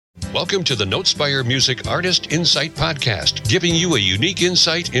Welcome to the Notespire Music Artist Insight Podcast, giving you a unique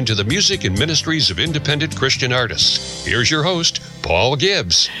insight into the music and ministries of independent Christian artists. Here's your host, Paul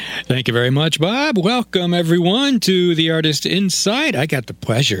Gibbs. Thank you very much, Bob. Welcome, everyone, to the Artist Insight. I got the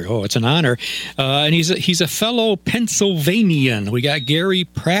pleasure. Oh, it's an honor. And he's a fellow Pennsylvanian. We got Gary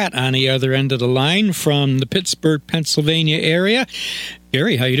Pratt on the other end of the line from the Pittsburgh, Pennsylvania area.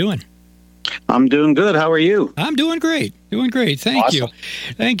 Gary, how you doing? I'm doing good. How are you? I'm doing great. Thank Awesome.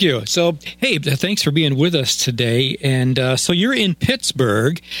 you. So, hey, thanks for being with us today. And so you're in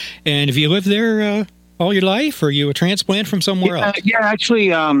Pittsburgh, and have you lived there all your life, or are you a transplant from somewhere else? Yeah,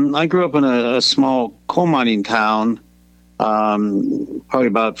 actually, I grew up in a small coal mining town, probably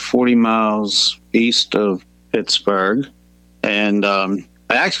about 40 miles east of Pittsburgh. And I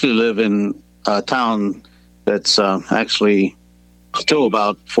actually live in a town that's actually still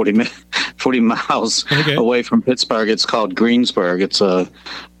about 40 miles away from Pittsburgh. It's called Greensburg. It's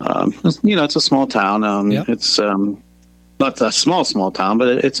it's a small town. It's not a small town,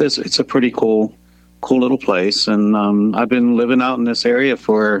 but it's a pretty cool little place. And I've been living out in this area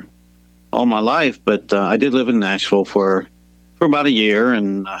for all my life, but I did live in Nashville for about a year,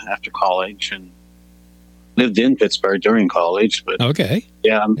 and after college, and lived in Pittsburgh during college. But I'm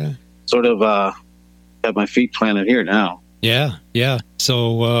sort of have my feet planted here now. Yeah.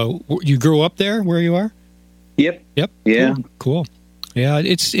 So you grew up there where you are? Yep. Yeah. Cool. Yeah,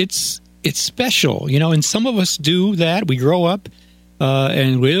 it's special, and some of us do that. We grow up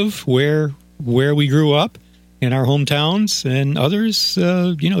and live where we grew up in our hometowns, and others,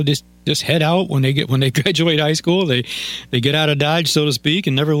 just head out when they graduate high school. They get out of Dodge, so to speak,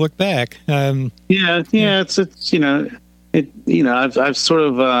 and never look back. I've sort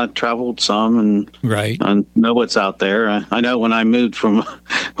of traveled some and know what's out there. I know when I moved from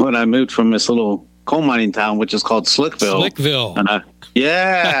this little coal mining town, which is called Slickville. And I'm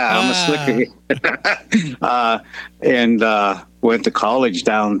a slicker. And went to college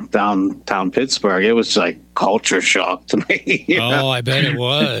downtown Pittsburgh. It was like culture shock to me. I bet it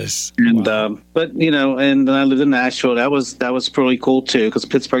was. And but and I lived in Nashville. That was pretty cool too, because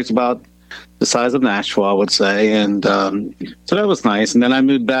Pittsburgh's about the size of Nashville, I would say. And so that was nice. And then I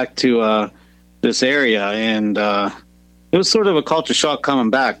moved back to this area, and it was sort of a culture shock coming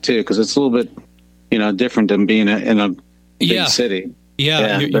back too, because it's a little bit different than being in a big city.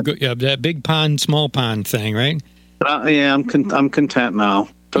 Yeah, that big pond, small pond thing, right? I'm content now.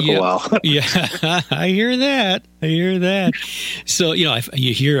 Took a while. Yeah, I hear that. So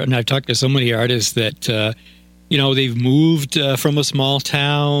you hear, and I've talked to so many artists that they've moved from a small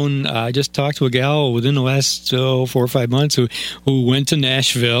town. I just talked to a gal within the last 4 or 5 months who went to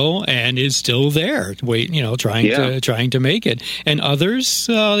Nashville and is still there, trying to make it. And others,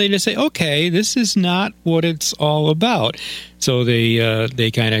 they just say, okay, this is not what it's all about. So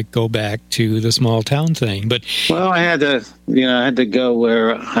they kind of go back to the small town thing. But I had to go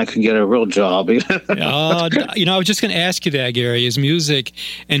where I could get a real job. I was just going to ask you that, Gary. Is music,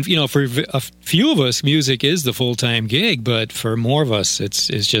 and for a few of us, music is the full-time gig, but for more of us, it's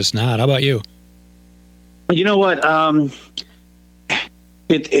just not. How about you? You know what?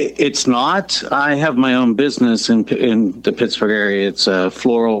 It's not. I have my own business in the Pittsburgh area. It's a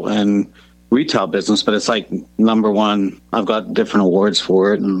floral and retail business, but it's like number one. I've got different awards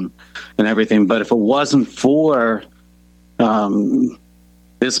for it and everything. But if it wasn't for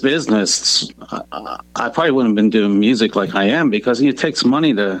this business, I probably wouldn't have been doing music like I am, because it takes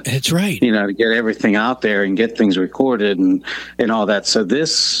money to. That's right. To get everything out there and get things recorded and all that. So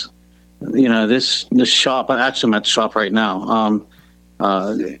this shop. Actually, I'm at the shop right now.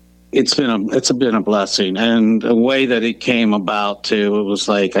 It's been a blessing, and the way that it came about too. It was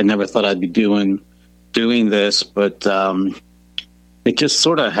like I never thought I'd be doing this, but it just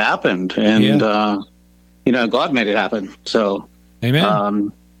sort of happened, and God made it happen. So,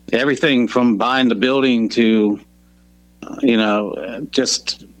 amen. Everything from buying the building to,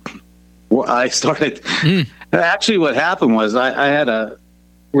 just I started. Actually, what happened was I had a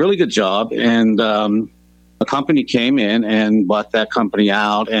really good job, and a company came in and bought that company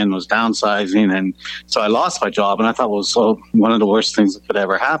out and was downsizing. And so I lost my job, and I thought it was one of the worst things that could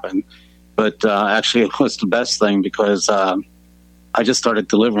ever happen. But actually it was the best thing, because I just started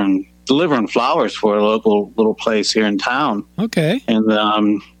delivering flowers for a local little place here in town. Okay. And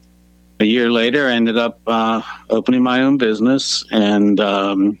a year later, I ended up opening my own business and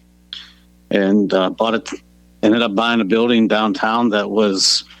ended up buying a building downtown that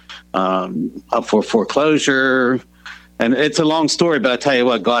was up for foreclosure. And it's a long story, but I tell you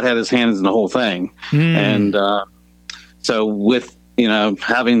what, God had his hands in the whole thing. And so with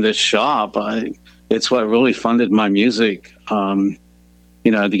having this shop, it's what really funded my music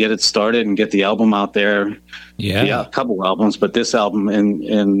to get it started and get the album out there. Yeah, a couple albums, but this album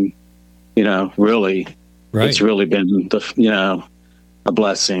and really, it's really been a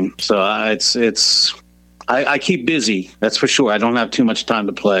blessing. So I keep busy. That's for sure. I don't have too much time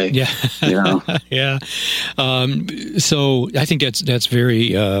to play. Yeah, yeah. So I think that's very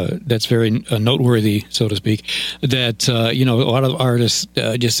noteworthy, so to speak. That a lot of artists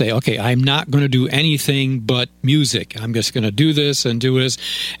just say, "Okay, I'm not going to do anything but music. I'm just going to do this and do this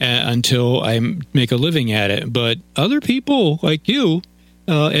until I make a living at it." But other people like you.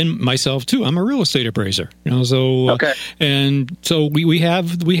 And myself too. I'm a real estate appraiser, So okay. And so we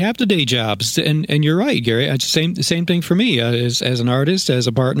have the day jobs, and you're right, Gary. It's the same thing for me as an artist, as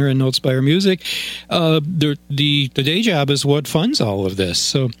a partner in Notespire Music. The day job is what funds all of this.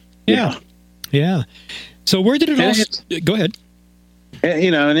 So yeah. So where did it all? Go ahead.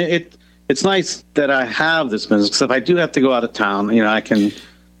 And it's nice that I have this business, because if I do have to go out of town, I can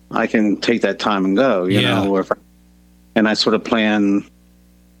take that time and go. And I sort of plan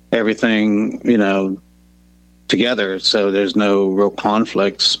everything, together, so there's no real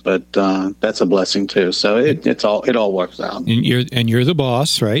conflicts. But that's a blessing too. So it all works out. And you're the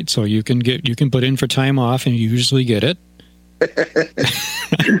boss, right? So you can put in for time off, and you usually get it.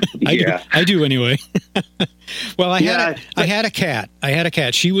 I do anyway. Well, I had a cat.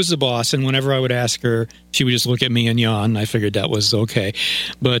 She was the boss, and whenever I would ask her, she would just look at me and yawn. I figured that was okay,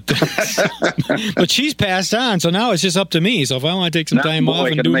 but but she's passed on, so now it's just up to me. So if I want to take some time off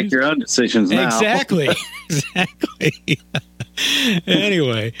and make your own decisions now. Exactly.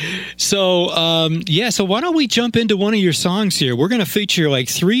 Anyway, so so why don't we jump into one of your songs here? We're going to feature like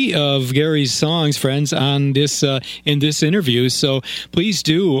 3 of Gary's songs, friends, on this in this interview. So please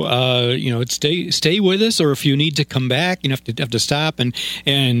do stay with us, or if you need to come back, have to stop and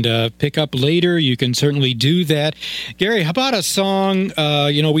pick up later, you can certainly do that. Gary, how about a song?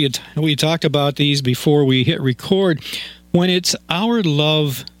 We talked about these before we hit record. When It's Our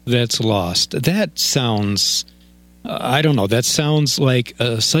Love That's Lost, that sounds. I don't know. That sounds like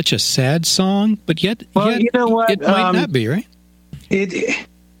such a sad song, but yet you know what? It might not be, right?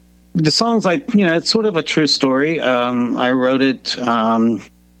 The song's like, it's sort of a true story. I wrote it a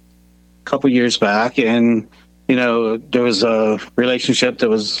couple years back, and there was a relationship that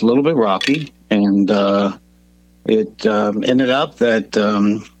was a little bit rocky, and it ended up that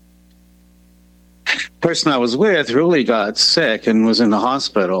person I was with really got sick and was in the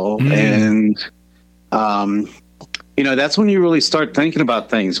hospital, and that's when you really start thinking about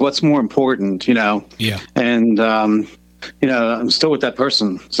things. What's more important, Yeah. And, I'm still with that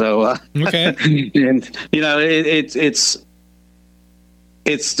person. So, okay. And,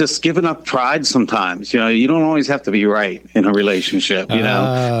 it's just giving up pride sometimes. You don't always have to be right in a relationship,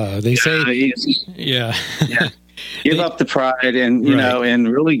 They say, yeah. Give up the pride and,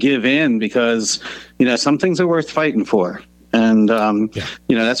 and really give in, because, some things are worth fighting for. And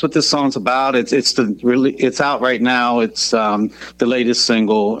that's what this song's about. It's out right now. It's the latest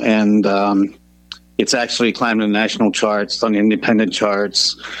single, and it's actually climbing the national charts, on the independent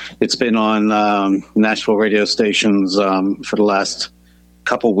charts. It's been on national radio stations for the last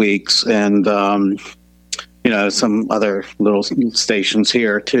couple weeks, and some other little stations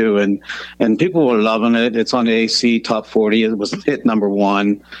here too, and people were loving it. It's on the AC Top 40. It was hit number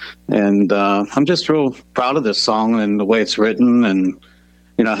 1, and I'm just real proud of this song and the way it's written, and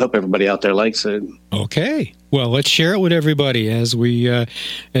I hope everybody out there likes it. Okay, well, let's share it with everybody as here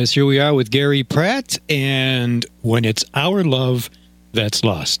we are with Gary Pratt, and When It's Our Love That's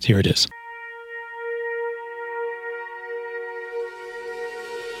Lost. Here it is.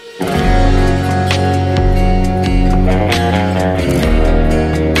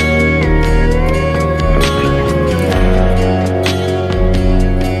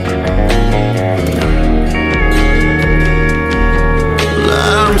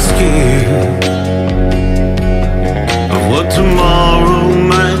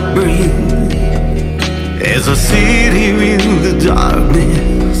 I sit here in the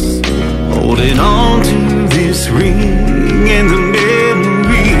darkness, holding on to this ring and the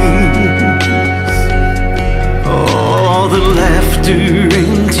memories, all the laughter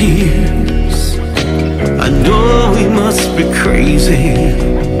and tears. I know we must be crazy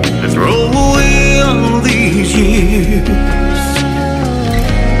to throw away all these years.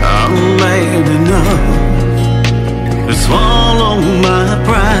 I'm mad enough to swallow my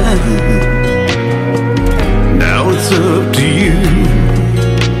pride. Now it's up to you.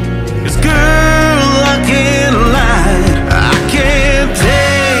 'Cause girl, I can't lie. I can't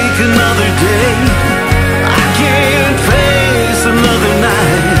take another day. I can't face another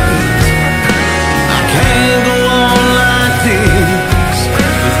night. I can't go on like this.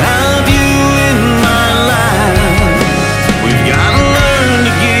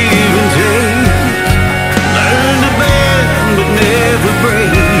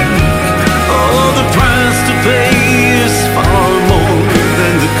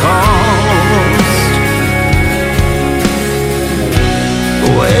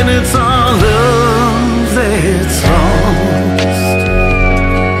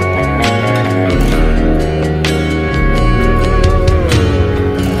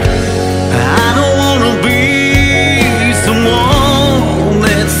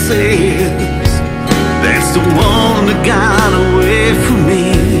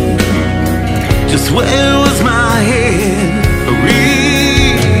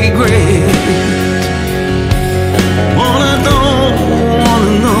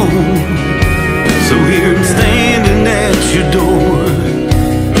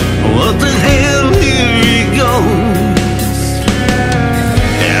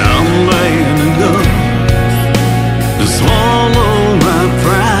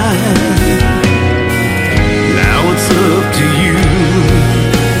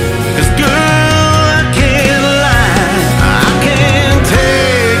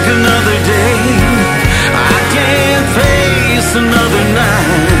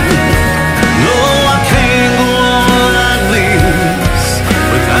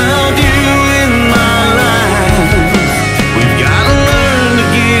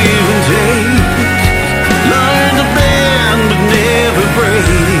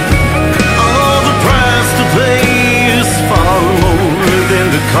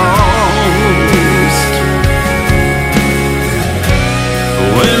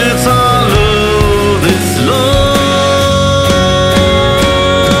 when it's all love that's lost.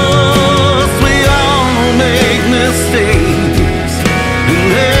 We all make mistakes,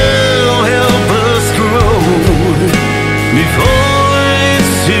 and they'll help us grow before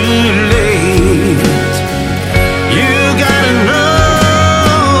it's too late. You gotta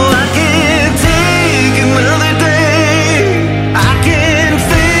know I can't take another day, I can't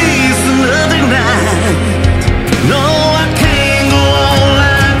face another night. No, I can't go on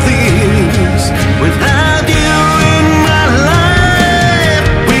like this without you in my life.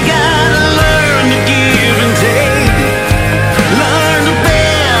 We gotta learn to give and take, learn to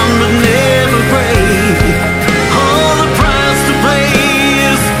bend but never break. All the price to pay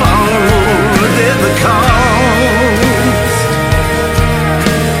is far more than the cost.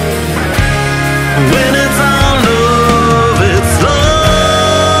 When it's all love, it's love.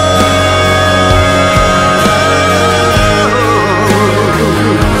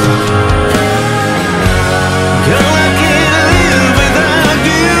 Girl, I can't live without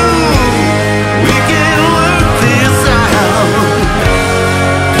you. We can work this out.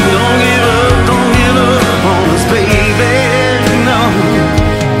 Don't give up on us, baby. No.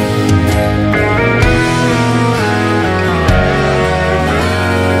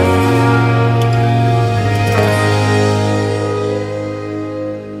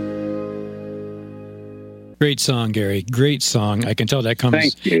 Great song, Gary. Great song. I can tell that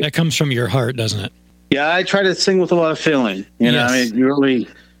Thank you. comes from your heart, doesn't it? Yeah, I try to sing with a lot of feeling. You know, Yes. I mean, you really,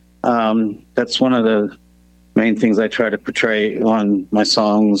 that's one of the main things I try to portray on my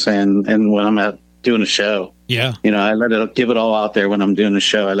songs and when I'm out doing a show. Yeah. You know, I give it all out there when I'm doing a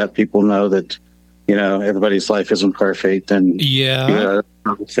show. I let people know that, you know, everybody's life isn't perfect and Yeah. you know,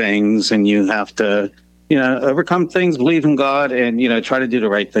 things, and you have to, you know, overcome things, believe in God, and, you know, try to do the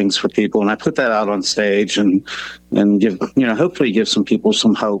right things for people. And I put that out on stage and give, you know, hopefully give some people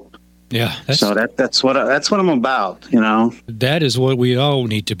some hope. Yeah. So that's what I'm about, you know. That is what we all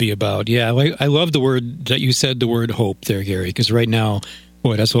need to be about. Yeah, I love the word that you said, the word hope there, Gary, because right now,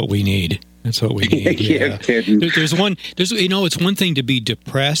 boy, that's what we need. That's what we need. Yeah, kidding. There's you know, it's one thing to be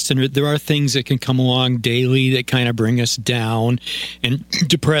depressed, and there are things that can come along daily that kind of bring us down and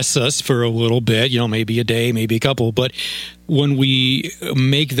depress us for a little bit, you know, maybe a day, maybe a couple. But when we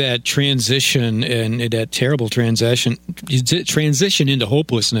make that transition and that terrible transition into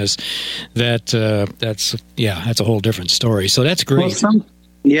hopelessness, that's a whole different story. So that's great.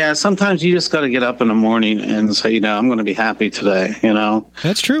 Well, sometimes you just got to get up in the morning and say, you know, I'm going to be happy today, you know.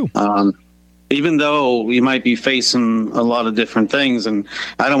 That's true. Even though you might be facing a lot of different things, and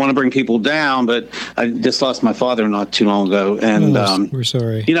I don't want to bring people down, but I just lost my father not too long ago, and we're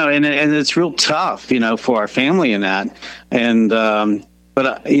sorry. You know, and it's real tough, you know, for our family and that, and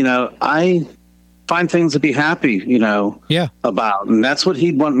but you know, I find things to be happy, you know, about, and that's what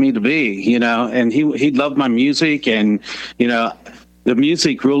he'd want me to be, you know, and he loved my music, and you know, the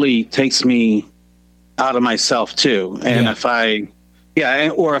music really takes me out of myself too, and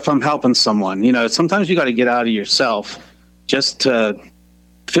or if I'm helping someone, you know, sometimes you got to get out of yourself just to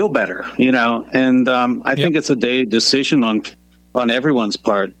feel better, you know. And I think it's a day decision on everyone's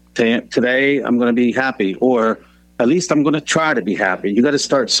part. Today, I'm going to be happy, or at least I'm going to try to be happy. You got to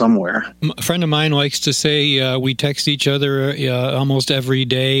start somewhere. A friend of mine likes to say we text each other almost every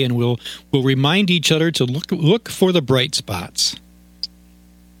day, and we'll remind each other to look for the bright spots.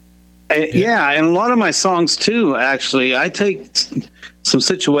 Yeah, and a lot of my songs too, actually, I take some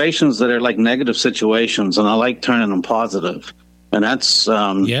situations that are like negative situations, and I like turning them positive. And that's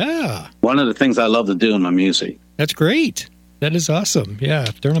one of the things I love to do in my music. That's great. That is awesome. Yeah,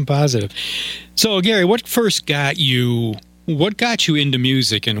 turn them positive. So, Gary, what got you into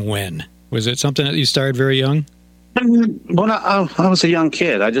music, and when? Was it something that you started very young? When I was a young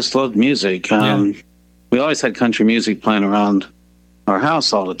kid, I just loved music. We always had country music playing around our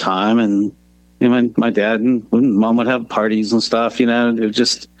house all the time, and you know, my dad and mom would have parties and stuff, you know. It was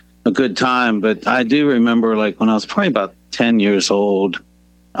just a good time. But I do remember, like, when I was probably about 10 years old,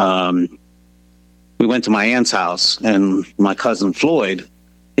 we went to my aunt's house, and my cousin Floyd,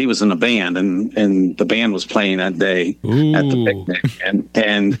 he was in a band, and the band was playing that day at the picnic,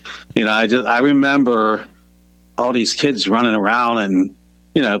 and you know, I remember all these kids running around and,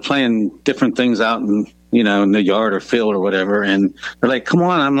 you know, playing different things out in, you know, in the yard or field or whatever. And they're like, come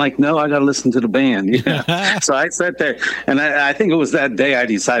on. I'm like, no, I got to listen to the band. You know? So I sat there, and I think it was that day I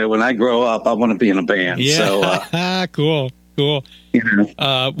decided, when I grow up, I want to be in a band. Yeah. So, cool. You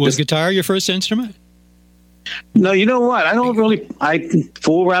know, was guitar your first instrument? No, you know what? I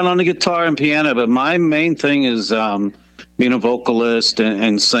fool around on the guitar and piano, but my main thing is, being a vocalist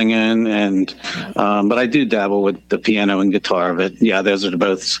and singing, and but I do dabble with the piano and guitar. But yeah, those are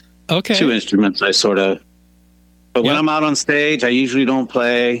both two instruments I sort of. But when I'm out on stage, I usually don't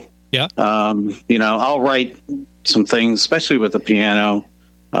play. Yeah. I'll write some things, especially with the piano,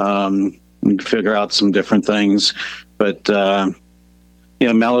 and figure out some different things. But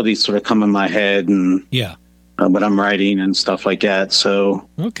melodies sort of come in my head, and but I'm writing and stuff like that. So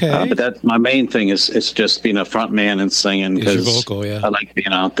but that's my main thing is just being a front man and singing because I like being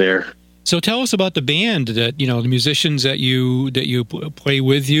out there. So tell us about the band that the musicians that you play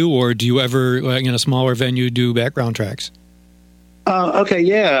with you, or do you ever in a smaller venue do background tracks? Some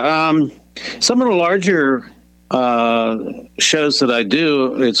of the larger shows that I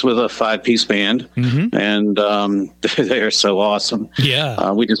do, it's with a 5-piece band, and they are so awesome.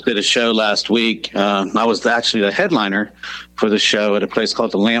 Yeah, we just did a show last week. I was actually the headliner for the show at a place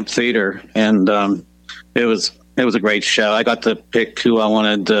called the Lamp Theater, and it was a great show. I got to pick who I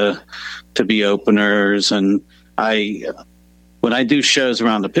wanted to be openers, and when I do shows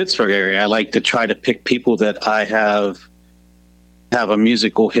around the Pittsburgh area, I like to try to pick people that I have a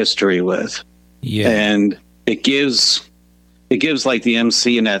musical history with, and it gives like the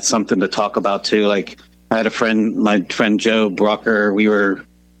MC and that something to talk about too. Like I had my friend Joe Brucker.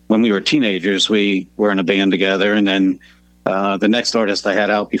 When we were teenagers, we were in a band together, and then the next artist I had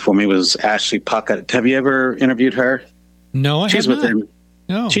out before me was Ashley Puckett. Have you ever interviewed her? No, She's with him.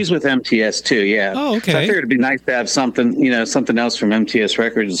 No, she's with MTS too. Yeah. Oh, okay. So I figured it'd be nice to have something else from MTS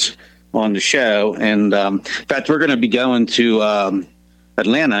Records on the show. And in fact, we're going to be going to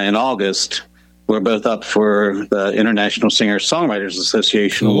Atlanta in August. We're both up for the International Singer-Songwriters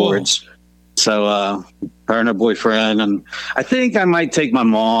Association Awards. So her and her boyfriend, and I think I might take my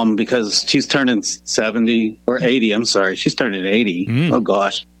mom because she's turning 70 or 80. I'm sorry, she's turning 80. Oh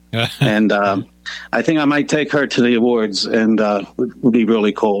gosh. And I think I might take her to the awards, and would be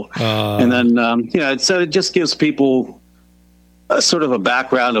really cool. And then so it just gives people a sort of a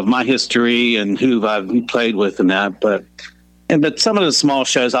background of my history and who I've played with and that. But some of the small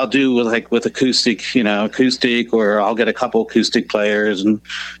shows I'll do with acoustic, or I'll get a couple acoustic players, and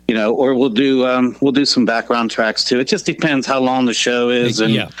or we'll do some background tracks too. It just depends how long the show is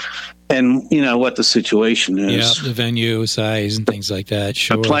and what the situation is. Yeah, the venue size and things like that.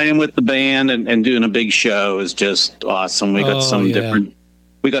 Sure. But playing with the band and doing a big show is just awesome. We got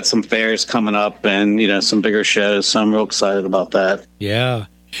we got some fairs coming up, and some bigger shows. So I'm real excited about that. Yeah.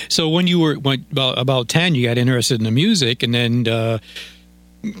 So when you were about 10, you got interested in the music, and then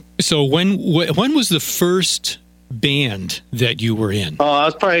so when was the first band that you were in? Oh, I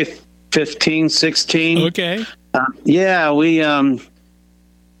was probably 15, 16. Okay. We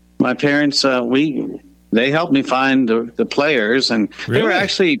my parents they helped me find the players, and they were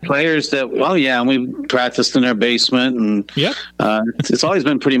actually players that and we practiced in their basement, and it's always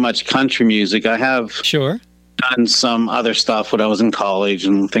been pretty much country music. I have done some other stuff when I was in college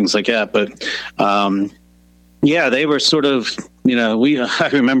and things like that, but they were sort of I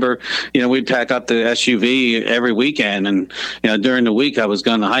remember we'd pack up the SUV every weekend, and during the week I was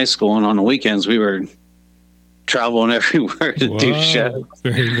going to high school, and on the weekends we were traveling everywhere to do shows.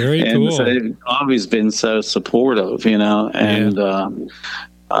 Very, very and cool. So they've always been so supportive, and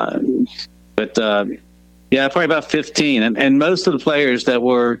probably about 15, and most of the players that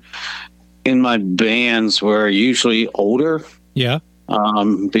were in my bands were usually older. Yeah.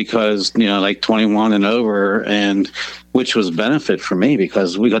 Because, like 21 and over, and which was benefit for me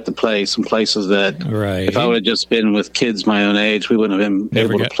because we got to play some places that if I would have just been with kids my own age, we wouldn't have been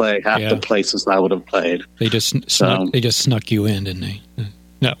able to play half the places I would have played. They just snuck you in, didn't they?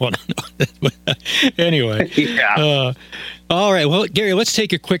 No. Anyway. All right. Well, Gary, let's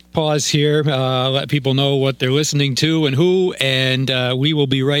take a quick pause here. Let people know what they're listening to and who, and we will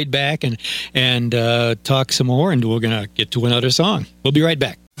be right back and talk some more, and we're going to get to another song. We'll be right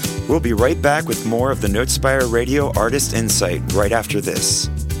back. We'll be right back with more of the Notespire Radio Artist Insight right after this.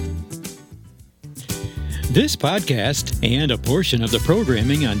 This podcast and a portion of the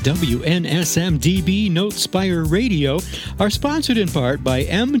programming on WNSMDB Notespire Radio are sponsored in part by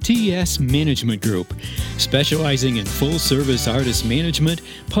MTS Management Group, specializing in full-service artist management,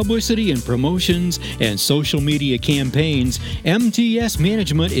 publicity and promotions, and social media campaigns. MTS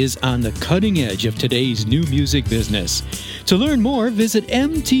Management is on the cutting edge of today's new music business. To learn more, visit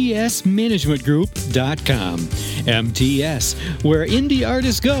mtsmanagementgroup.com. MTS, where indie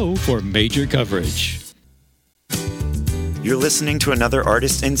artists go for major coverage. You're listening to another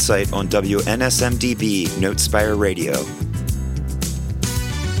Artist Insight on WNSMDB Notespire Radio.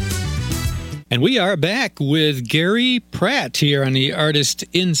 And we are back with Gary Pratt here on the Artist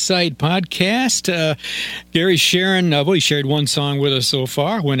Insight podcast. Gary's sharing, he shared one song with us so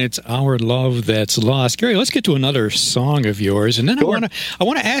far, When It's Our Love That's Lost. Gary, let's get to another song of yours. And then sure. I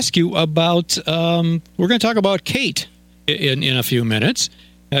want to ask you about, we're going to talk about Kate in a few minutes.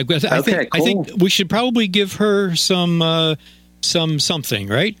 I think we should probably give her something,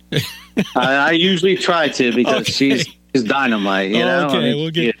 right? I usually try to, because she's dynamite, you know? Okay,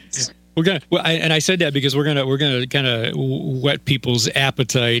 we'll get... We're gonna, and I said that because we're gonna kind of whet people's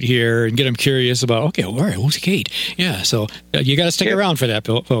appetite here and get them curious about. Okay, all right, who's Kate? Yeah, so you got to stick around for that,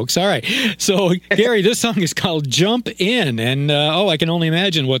 folks. All right, so Gary, this song is called "Jump In," and I can only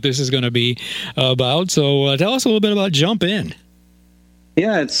imagine what this is going to be about. So tell us a little bit about "Jump In."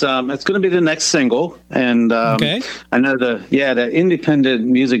 Yeah, it's going to be the next single, and okay. I know the Independent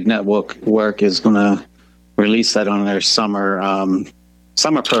Music Network is going to release that on their summer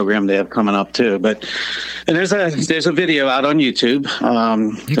program they have coming up too. And there's a video out on YouTube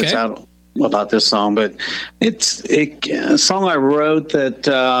that's out about this song. But it's a song I wrote that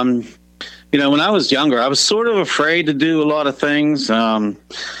when I was younger, I was sort of afraid to do a lot of things. I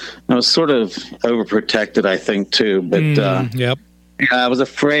was sort of overprotected, I think, too. But yep. I was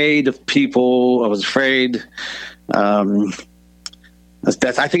afraid of people. I was afraid. I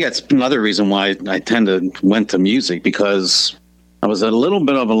think that's another reason why I went to music, because I was a little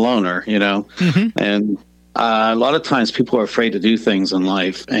bit of a loner, mm-hmm. and a lot of times people are afraid to do things in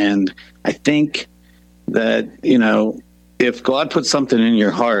life. And I think that, if God puts something in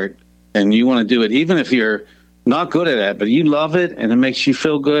your heart and you want to do it, even if you're not good at it, but you love it and it makes you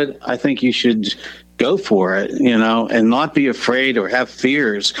feel good, I think you should go for it, and not be afraid or have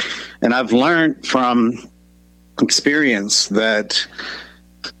fears. And I've learned from experience that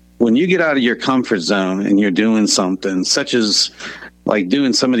when you get out of your comfort zone and you're doing something, such as like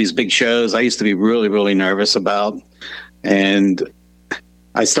doing some of these big shows I used to be really, really nervous about, and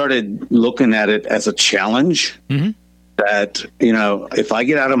I started looking at it as a challenge, mm-hmm. that, if I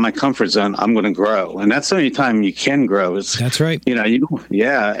get out of my comfort zone, I'm going to grow. And that's the only time you can grow is, that's right.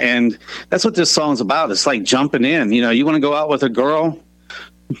 And that's what this song's about. It's like jumping in, you want to go out with a girl,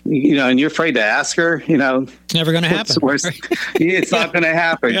 and you're afraid to ask her, it's never going to happen. It's not going to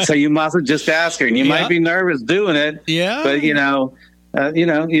happen. Yeah. So you must have just ask her, and you might be nervous doing it. Yeah. But, you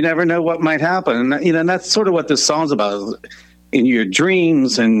never know what might happen. And, that's sort of what this song's about. In your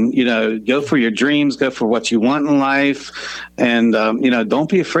dreams, and, go for your dreams, go for what you want in life. And, don't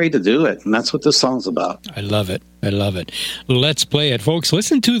be afraid to do it. And that's what this song's about. I love it. Let's play it, folks.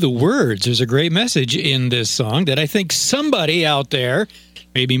 Listen to the words. There's a great message in this song that I think somebody out there,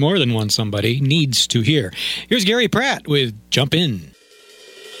 maybe more than one somebody, needs to hear. Here's Gary Pratt with Jump In.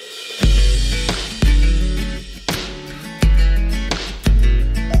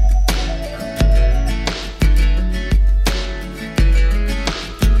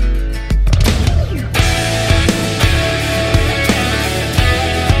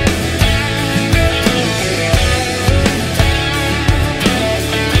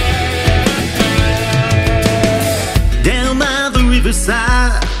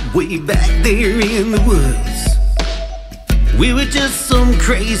 Way back there in the woods, we were just some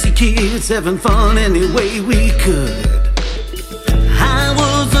crazy kids having fun any way we could. I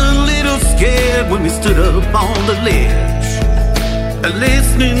was a little scared when we stood up on the ledge,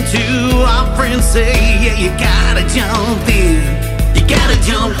 listening to our friends say, yeah, you gotta jump in. You gotta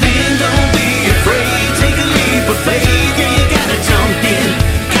jump in, don't be afraid. Take a leap of faith, yeah, you gotta jump in.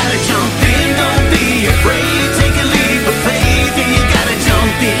 Gotta jump in, don't be afraid. Take a leap of faith, yeah, you gotta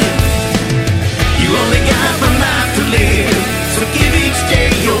jump in. You only got one life to live, so give each day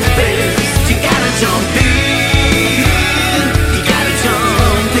your best. You gotta jump in. You gotta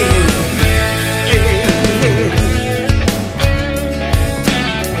jump in.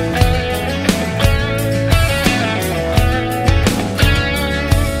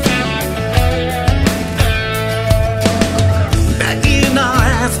 Back in our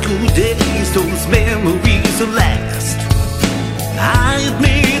high school days, those memories will last. I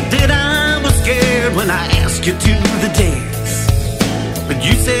admit that I was scared when I asked you to the dance, but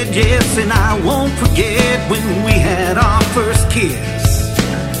you said yes, and I won't forget when we had our first kiss.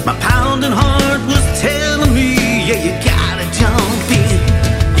 My pounding heart was telling me, yeah, you gotta jump in.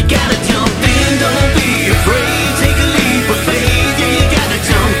 You gotta jump in, don't be afraid. Take a leap of faith, yeah, you gotta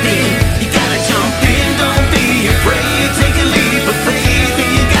jump in. You gotta jump in, don't be afraid. Take a leap of faith,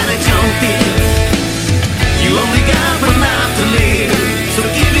 yeah, you gotta jump in. You only got one life to live, so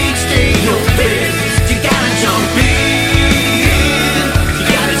give each day your best. You gotta jump in. You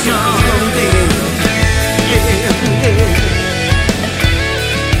gotta jump in. Yeah, yeah.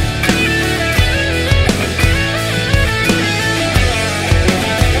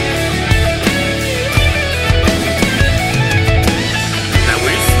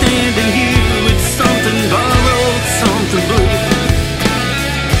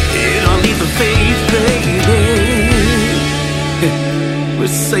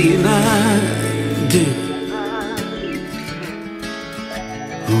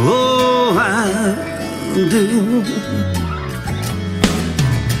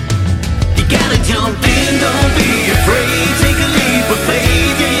 gotta jump in, don't be afraid. Take a leap of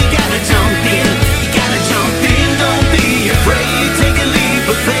faith, yeah, you gotta jump in. You gotta jump in, don't be afraid. Take a leap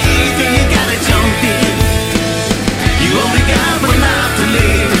of faith, yeah, you gotta jump in. You only got one life to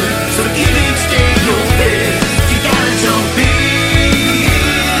live, so give each day your best. You gotta jump in,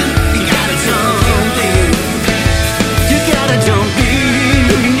 you gotta jump in. You gotta jump in,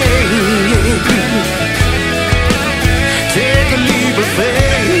 yeah, yeah. Take a leap of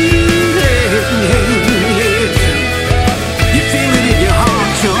faith, yeah, yeah. You feel it in your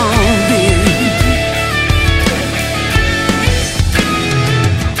heart, jump in.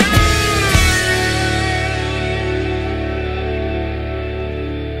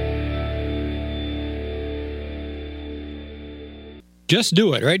 Just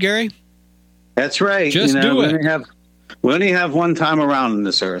do it, right, Gary? That's right. Just do it. We only have one time around on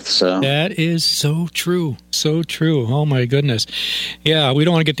this earth, so. That is so true. So true. Oh, my goodness. Yeah, we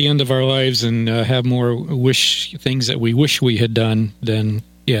don't want to get to the end of our lives and have more things that we wish we had done than,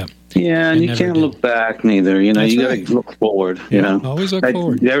 yeah. Yeah, and you can't look back neither. You know, That's you got right. to look forward, you know. Always look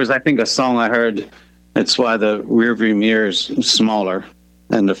forward. There was, I think, a song I heard, that's why the rear view mirror is smaller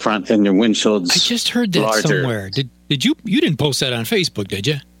and the front and your windshield's I just heard that larger. somewhere. Did you didn't post that on Facebook, did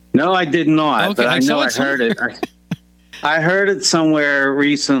you? No, I did not, Okay, but I know I saw it heard it. I heard it somewhere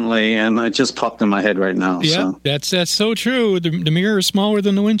recently, and it just popped in my head right now. Yeah, So. that's so true. The mirror is smaller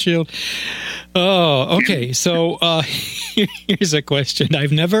than the windshield. Oh, okay. So here's a question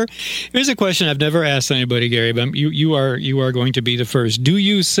I've never asked anybody, Gary. But you are going to be the first. Do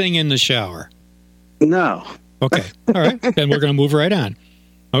you sing in the shower? No. Okay. All right. Then we're going to move right on.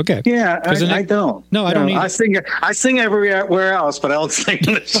 Okay. Yeah, I don't. No, I don't either. I sing everywhere else, but I don't sing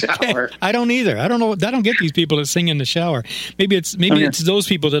in the shower. Okay. I don't either. I don't know. I don't get these people that sing in the shower. Maybe it's those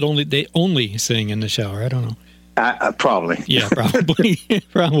people that only sing in the shower. I don't know. Probably. Yeah, probably.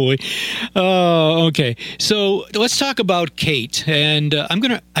 Probably. Oh, okay. So let's talk about Kate, and I'm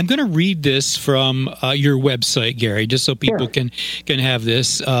gonna read this from your website, Gary, just so people can have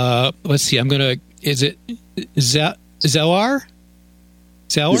this. Let's see. Is it Zeller?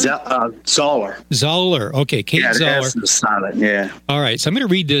 Zoller. Okay, Kate Zoller. The silent, yeah. All right, so I'm going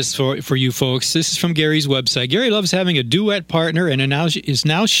to read this for you folks. This is from Gary's website. Gary loves having a duet partner and is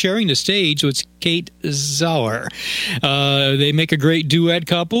now sharing the stage with Kate Zoller. They make a great duet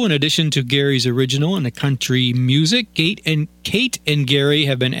couple. In addition to Gary's original and the country music, Kate and Gary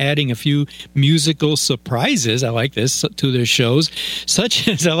have been adding a few musical surprises. I like this to their shows, such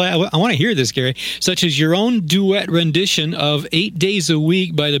as I want to hear this, Gary. Such as your own duet rendition of 8 Days a Week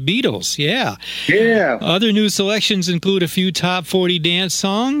by the Beatles. Yeah. Other new selections include a few top 40 dance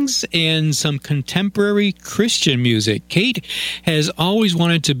songs and some contemporary Christian music. Kate has always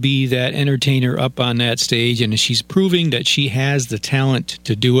wanted to be that entertainer up on that stage, and she's proving that she has the talent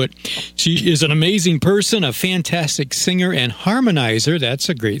to do it. She is an amazing person, a fantastic singer and harmonizer. That's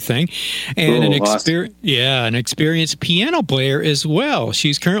a great thing. And an experienced piano player as well.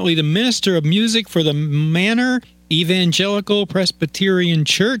 She's currently the minister of music for the Manor Evangelical Presbyterian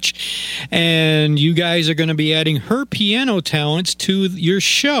Church, and you guys are going to be adding her piano talents to your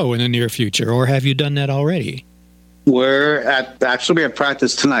show in the near future, or have you done that already? We're at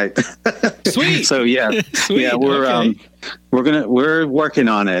practice tonight. Sweet. So yeah, Sweet. Yeah, we're working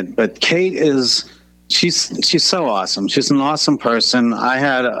on it. But Kate she's so awesome. She's an awesome person. I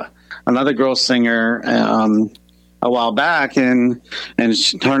had another girl singer a while back, and her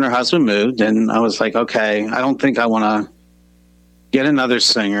and her husband moved, and I was like, okay, I don't think I want to get another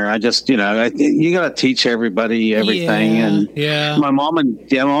singer. I just, you got to teach everybody everything. My mom and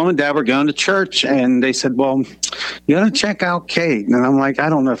dad were going to church, and they said, well, you got to check out Kate. And I'm like, I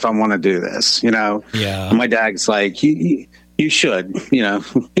don't know if I want to do this, Yeah. And my dad's like, you should,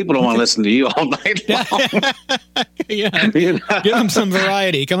 people don't want to listen to you all night long. Yeah. Give them some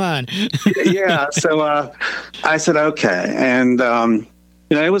variety. Come on. Yeah. So I said, okay. And,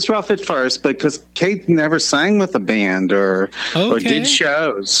 it was rough at first because Kate never sang with a band or did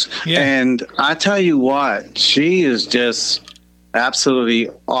shows. Yeah. And I tell you what, she is just absolutely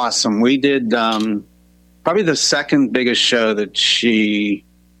awesome. We did probably the second biggest show that she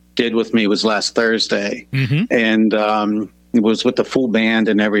did with me was last Thursday. Mm-hmm. And it was with the full band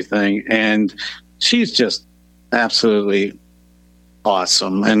and everything. And she's just absolutely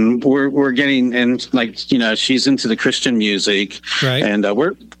awesome. And we're getting, and she's into the Christian music, right? And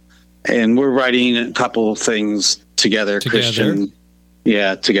we're writing a couple of things together. Christian,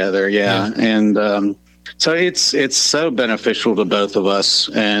 together. Yeah. And so it's so beneficial to both of us.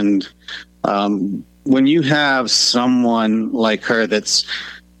 And when you have someone like her that's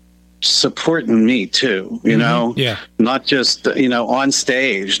supporting me too, you know, not just, you know, on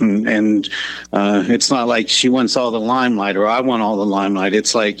stage. And it's not like she wants all the limelight or I want all the limelight.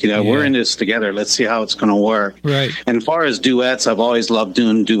 It's like, you know, we're in this together. Let's see how it's going to work. Right. And as far as duets, I've always loved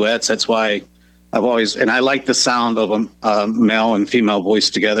doing duets. That's why and I like the sound of a male and female voice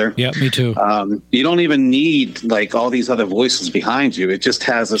together. Yeah, me too. You don't even need like all these other voices behind you. It just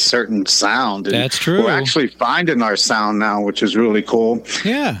has a certain sound. And that's true. We're actually finding our sound now, which is really cool.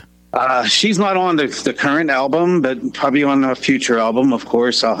 Yeah. She's not on the current album, but probably on a future album. Of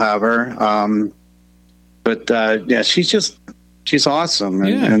course, I'll have her. Yeah, she's awesome,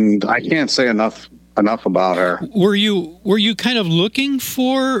 and I can't say enough about her. Were you kind of looking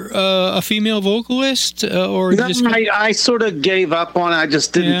for a female vocalist, or no, I sort of gave up on it. I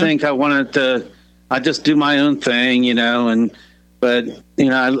just didn't think I wanted to. I just do my own thing, you know. But you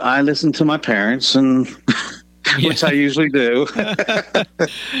know, I listened to my parents and. Which I usually do.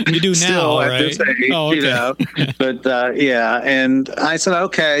 You do Still now, at right? this age, okay. You know. But and I said,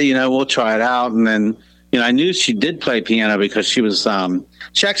 okay, you know, we'll try it out. And then, you know, I knew she did play piano because she was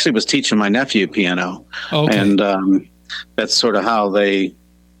she actually was teaching my nephew piano. Okay. And that's sort of how they,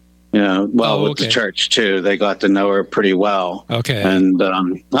 you know, with the church too, they got to know her pretty well. Okay. And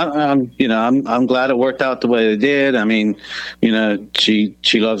I'm glad it worked out the way it did. I mean, you know, she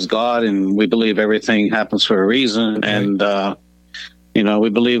loves God, and we believe everything happens for a reason. Right. And you know, we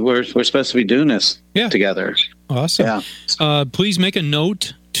believe we're supposed to be doing this together. Awesome. Yeah. Please make a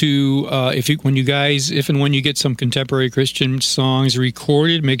note to if and when you get some contemporary Christian songs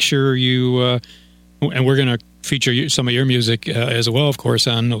recorded, make sure you and we're going to feature some of your music as well, of course,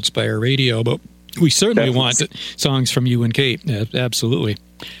 on Notespire Radio, but we certainly want songs from you and Kate. Absolutely.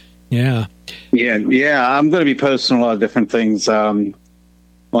 Yeah. I'm going to be posting a lot of different things on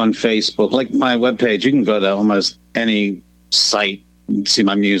Facebook. Like my webpage, you can go to almost any site and see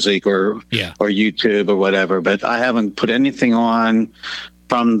my music or YouTube or whatever, but I haven't put anything on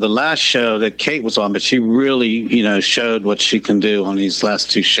from the last show that Kate was on, but she really, you know, showed what she can do on these last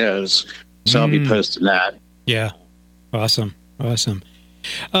two shows. So I'll be posting that. Yeah. Awesome.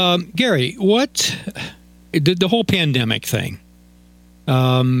 Gary, what the whole pandemic thing?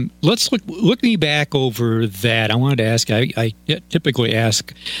 Let's look me back over that. I wanted to ask, I typically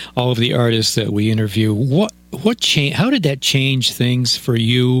ask all of the artists that we interview, what changed? How did that change things for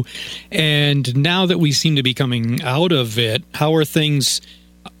you? And now that we seem to be coming out of it, how are things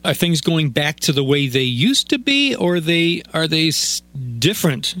going back to the way they used to be, or are they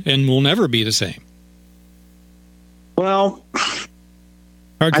different and will never be the same? Well,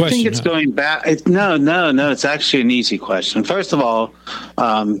 hard question. I think it's going back. No. It's actually an easy question. First of all,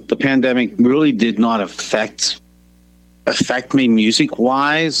 the pandemic really did not affect me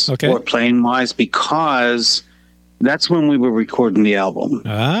music-wise or playing-wise, because that's when we were recording the album.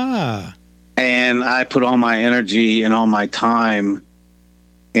 And I put all my energy and all my time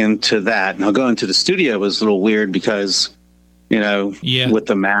into that. Now, going to the studio was a little weird because, you know, with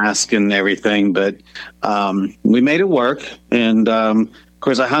the mask and everything, but we made it work. And of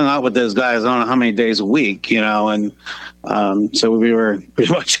course, I hung out with those guys, I don't know how many days a week, you know, and so we were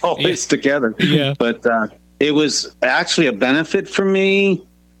pretty much always together. Yeah. But it was actually a benefit for me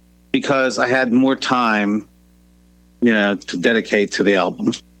because I had more time, you know, to dedicate to the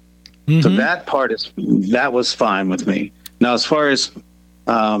album. Mm-hmm. So that was fine with me. Now, as far as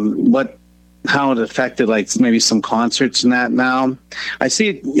how it affected like maybe some concerts and that, now I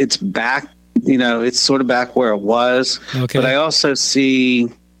see it's back, you know, it's sort of back where it was. Okay. But I also see,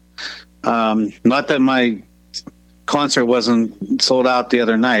 not that my concert wasn't sold out the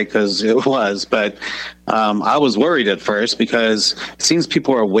other night, because it was, but I was worried at first because it seems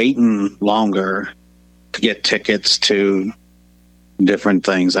people are waiting longer to get tickets to different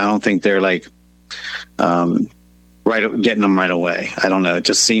things. I don't think they're like getting them right away. I don't know. It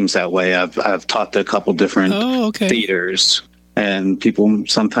just seems that way. I've talked to a couple different theaters, and people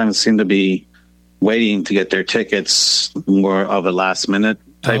sometimes seem to be waiting to get their tickets, more of a last minute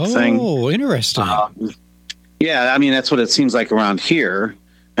type thing. Oh, interesting. Yeah, I mean, that's what it seems like around here,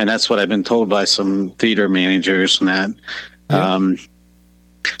 and that's what I've been told by some theater managers and that. Yeah.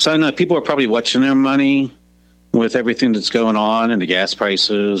 So I know people are probably watching their money with everything that's going on and the gas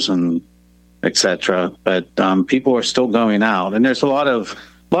prices and etc. But people are still going out, and there's a lot of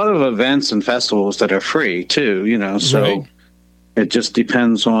events and festivals that are free too. You know, so it just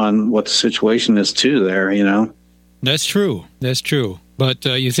depends on what the situation is too. There, you know. That's true. But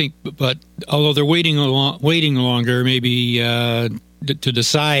you think, although they're waiting longer, maybe to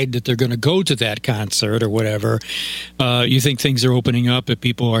decide that they're going to go to that concert or whatever, you think things are opening up and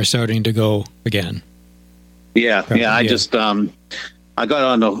people are starting to go again? Yeah. I just, I got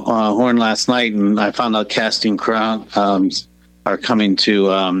on the horn last night, and I found out Casting Crowns are coming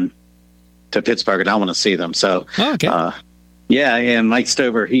to Pittsburgh, and I want to see them. So, okay. Yeah, and Mike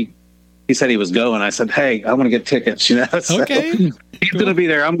Stover, he said he was going. I said, hey, I want to get tickets. So Okay. he's going to be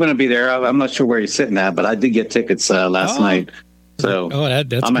there. I'm going to be there. I'm not sure where he's sitting at, but I did get tickets last night. So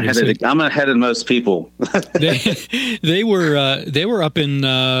that's I'm ahead of most people. they were up in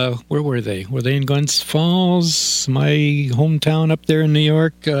where were they? Were they in Glens Falls, my hometown up there in New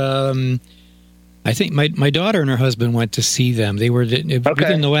York? I think my daughter and her husband went to see them. They were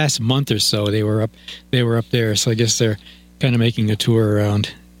within the last month or so. They were up there. So I guess they're kind of making a tour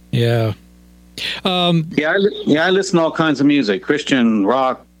around. Yeah. I listen to all kinds of music, Christian,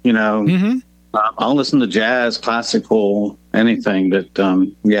 rock, Mm-hmm. I'll listen to jazz, classical, anything, but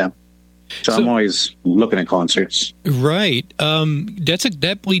so I'm always looking at concerts. Right.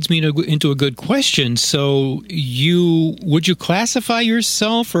 That leads me into a good question. So would you classify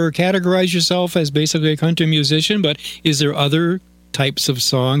yourself or categorize yourself as basically a country musician, but is there other types of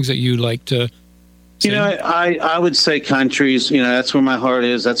songs that you like to sing? I would say countries, that's where my heart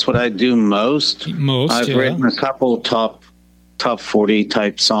is. That's what I do most. I've written a couple top 40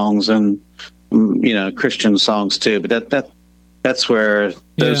 type songs and, Christian songs too, but that's where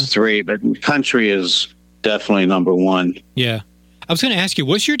those three, but country is definitely number one. Yeah. I was going to ask you,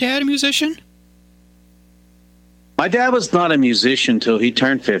 was your dad a musician? My dad was not a musician till he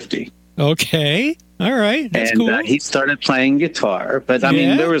turned 50. Okay. All right. That's cool. He started playing guitar, but I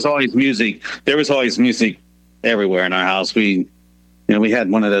mean, there was always music. There was always music everywhere in our house. We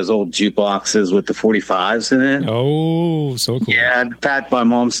had one of those old jukeboxes with the 45s in it. Oh, so cool. Yeah, in fact, my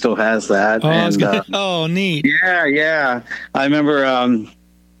mom still has that. Oh, neat. Yeah. I remember,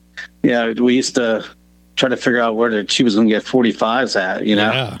 we used to try to figure out where she was going to get 45s at,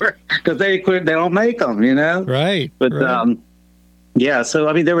 because they don't make them, Right. But, right. So,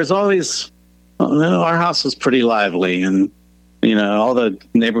 I mean, there was always, our house was pretty lively, and, all the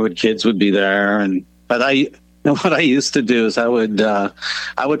neighborhood kids would be there. But what I used to do is I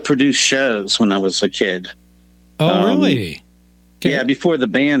would produce shows when I was a kid. Oh, really? Okay. Yeah, before the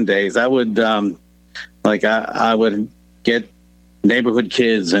band days, I would I would get neighborhood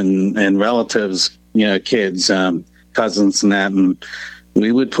kids and relatives, kids, cousins and that, and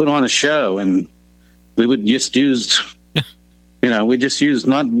we would put on a show, and we would just use,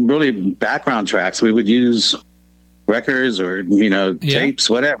 not really background tracks. We would use records or tapes,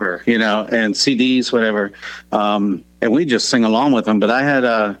 whatever, and CDs, whatever, and we just sing along with them. But I had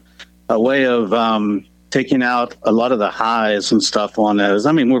a way of taking out a lot of the highs and stuff on those.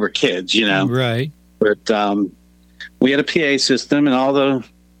 I mean, we were kids, right? But we had a PA system, and all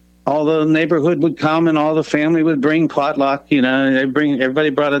the neighborhood would come, and all the family would bring potluck. Everybody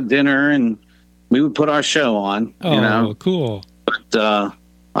brought a dinner, and we would put our show on. Oh, cool! But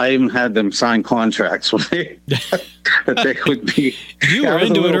I even had them sign contracts that they would be. You were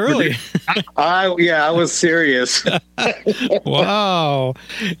into it early. I was serious. Wow!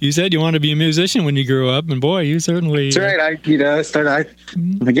 You said you wanted to be a musician when you grew up, and boy, you certainly. That's right.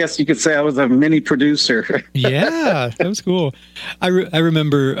 I guess you could say I was a mini producer. Yeah, that was cool. I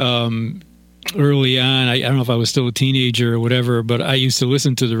remember early on. I don't know if I was still a teenager or whatever, but I used to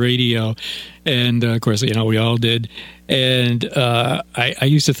listen to the radio, and of course, we all did. And I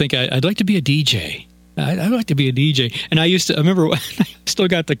used to think I'd like to be a DJ. I'd like to be a DJ. And I remember I still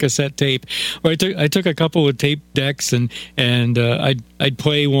got the cassette tape where I took a couple of tape decks and I'd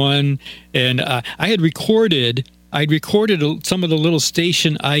play one, and I'd recorded some of the little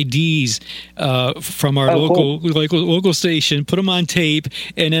station IDs from our local station, put them on tape,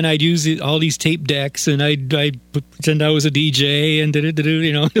 and then I'd use all these tape decks, and I'd pretend I was a DJ and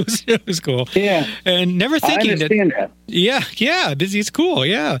it was cool. Yeah, and never thinking that. Yeah, it's cool.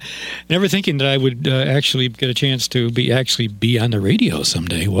 Yeah, never thinking that I would actually get a chance to be on the radio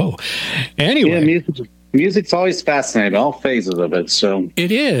someday. Whoa. Anyway, music's always fascinating, all phases of it. So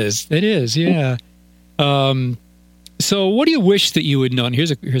it is. Yeah. So what do you wish that you had known?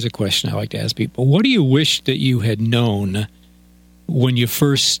 Here's a question I like to ask people. What do you wish that you had known when you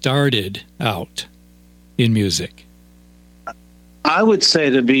first started out in music? I would say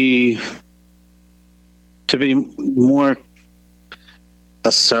to be more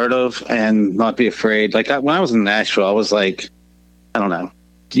assertive and not be afraid. Like when I was in Nashville, I was like, I don't know.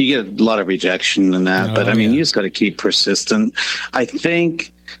 You get a lot of rejection in that, but I mean, you just got to keep persistent. I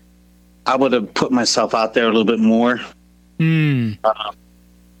think I would have put myself out there a little bit more.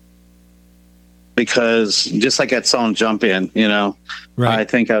 Because just like that song Jump In, right. I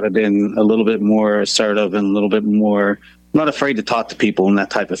think I'd have been a little bit more assertive and a little bit more not afraid to talk to people and that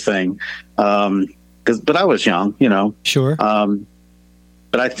type of thing. But I was young, Sure.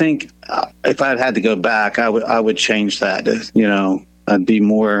 But I think if I had to go back, I would change that. I'd be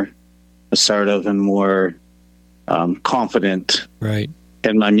more assertive and more confident Right.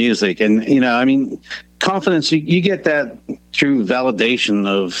 in my music. And, confidence, you get that through validation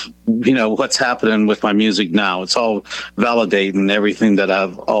of, what's happening with my music now. It's all validating everything that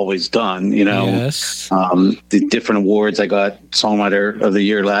I've always done, Yes. The different awards. I got Songwriter of the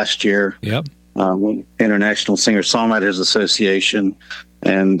Year last year. Yep. International Singer-Songwriters Association.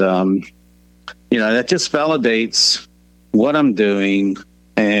 And, that just validates what I'm doing.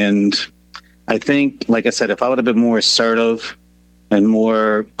 And I think, like I said, if I would have been more assertive and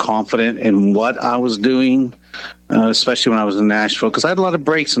more confident in what I was doing, especially when I was in Nashville, because I had a lot of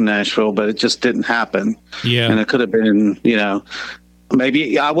breaks in Nashville, but it just didn't happen. Yeah. And it could have been,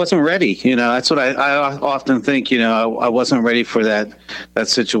 maybe I wasn't ready. That's what I often think, I wasn't ready for that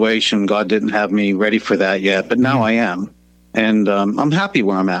situation. God didn't have me ready for that yet, but now I am. And I'm happy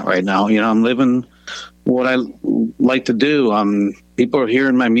where I'm at right now. I'm living what I like to do. People are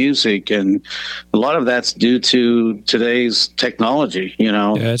hearing my music, and a lot of that's due to today's technology.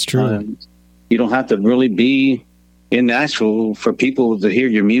 Yeah, that's true. You don't have to really be in Nashville for people to hear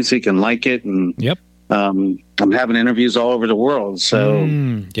your music and like it. And Yep. I'm having interviews all over the world, so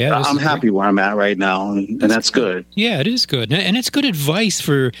yeah, I'm happy where I'm at right now, and that's good. Yeah, it is good, and it's good advice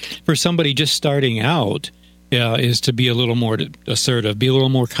for somebody just starting out. Yeah, is to be a little more assertive, be a little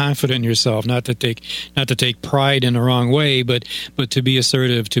more confident in yourself. Not to take pride in the wrong way, but to be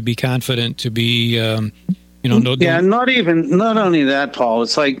assertive, to be confident, to be not only that, Paul.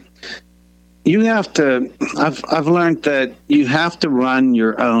 It's like you have to. I've learned that you have to run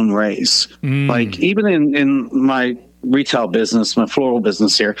your own race. Like even in my retail business, my floral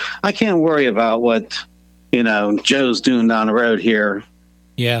business here, I can't worry about what Joe's doing down the road here.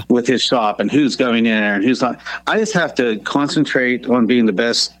 Yeah, with his shop and who's going in there and who's not. I just have to concentrate on being the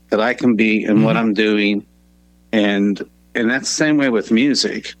best that I can be in what I'm doing, and that's the same way with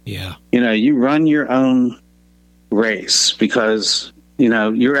music. Yeah, you run your own race because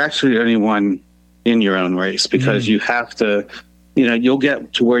you're actually the only one in your own race because you have to. You'll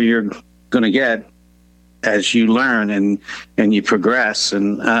get to where you're going to get as you learn and you progress.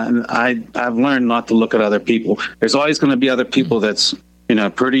 And I've learned not to look at other people. There's always going to be other people that's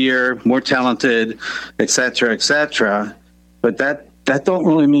prettier, more talented, et cetera, but that don't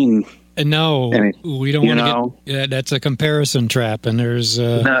really mean no. anything, we don't want to get. Yeah, that's a comparison trap, and there's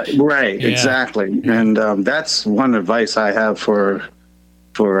right, yeah. Exactly, and that's one advice I have for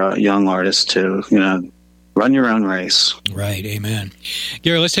young artists to run your own race. Right, amen.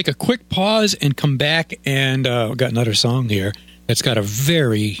 Gary, let's take a quick pause and come back, and we've got another song here that's got a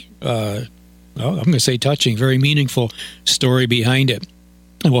very I'm going to say touching, very meaningful story behind it.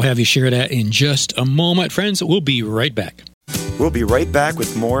 And we'll have you share that in just a moment. Friends, we'll be right back. We'll be right back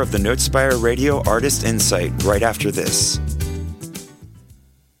with more of the Notespire Radio Artist Insight right after this.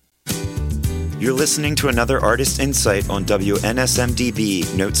 You're listening to another Artist Insight on WNSMDB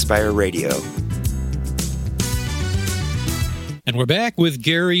Notespire Radio. And we're back with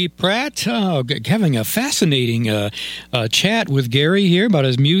Gary Pratt, having a fascinating chat with Gary here about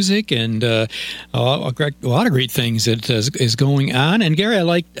his music and a lot of great things that is going on. And Gary, I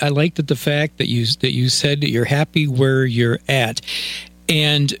liked the fact that you said that you're happy where you're at,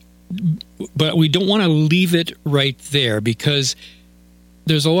 but we don't want to leave it right there because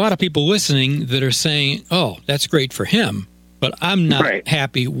there's a lot of people listening that are saying, "Oh, that's great for him." But I'm not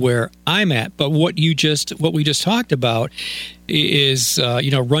happy where I'm at. But what we just talked about is,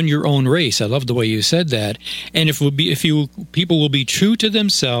 run your own race. I love the way you said that. And people will be true to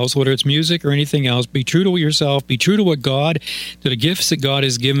themselves, whether it's music or anything else. Be true to yourself. Be true to to the gifts that God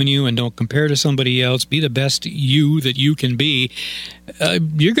has given you, and don't compare to somebody else. Be the best you that you can be.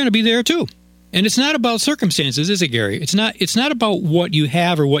 You're going to be there too. And it's not about circumstances, is it, Gary? It's not about what you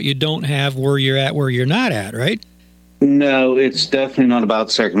have or what you don't have, where you're at, where you're not at, right? No, it's definitely not about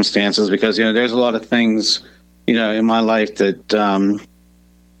circumstances because, there's a lot of things, in my life that,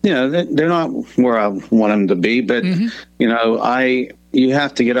 they're not where I want them to be. But, you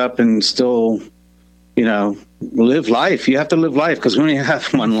have to get up and still, live life. You have to live life because we only have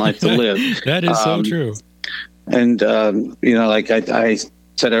one life to live. That is so true. And, like I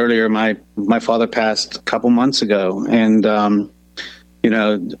said earlier, my father passed a couple months ago. And,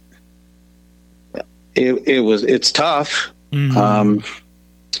 it's tough.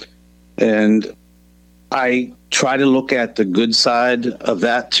 And I try to look at the good side of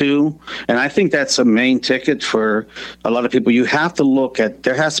that too. And I think that's a main ticket for a lot of people. You have to look at,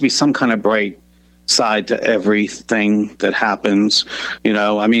 there has to be some kind of bright side to everything that happens.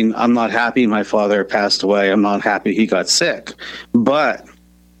 I'm not happy my father passed away. I'm not happy he got sick, but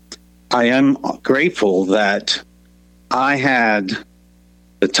I am grateful that I had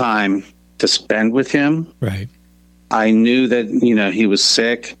the time to spend with him. Right. I knew that, you know, he was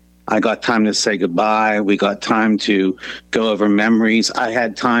sick. I got time to say goodbye. We got time to go over memories. I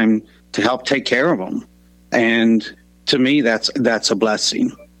had time to help take care of him. And to me, that's a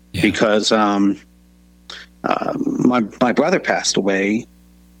blessing because my brother passed away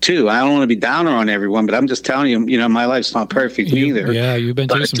too. I don't want to be downer on everyone, but I'm just telling you, you know, my life's not perfect either. Yeah, you've been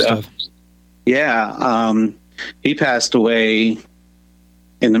through some stuff. He passed away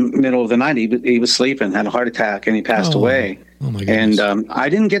in the middle of the night. He was sleeping, had a heart attack, and he passed away. Oh my goodness. And I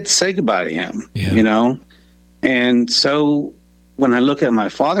didn't get to say goodbye to him, you know? And so when I look at my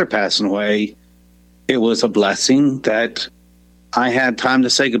father passing away, it was a blessing that I had time to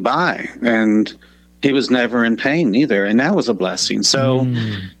say goodbye. And he was never in pain either. And that was a blessing. So,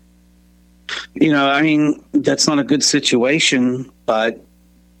 you know, I mean, that's not a good situation, but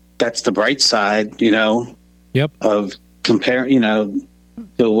that's the bright side, you know, of comparing, you know,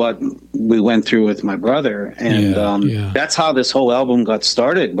 to what we went through with my brother. And that's how this whole album got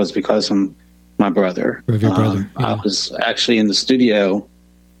started, was because of my brother. Of your brother. I was actually in the studio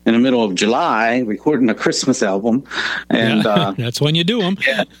in the middle of July recording a Christmas album. And that's when you do them.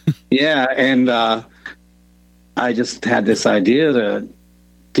 And I just had this idea to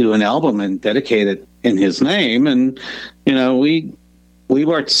do an album and dedicate it in his name. And, you know, we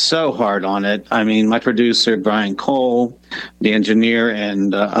worked so hard on it. I mean, my producer, Brian Cole, the engineer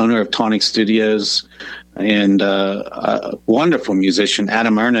and owner of Tonic Studios, and a wonderful musician,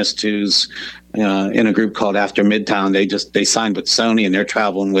 Adam Ernest, who's in a group called After Midtown. They signed with Sony, and they're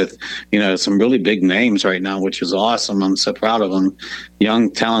traveling with, you know, some really big names right now, which is awesome. I'm so proud of him.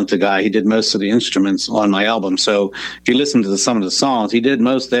 Young, talented guy. He did most of the instruments on my album. So if you listen to some of the songs, he did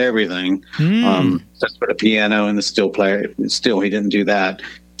most of everything. Except for the piano and the steel player. Still, he didn't do that.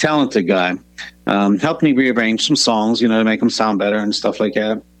 Talented guy. Helped me rearrange some songs, you know, to make them sound better and stuff like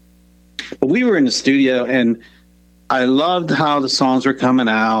that. But we were in the studio, and I loved how the songs were coming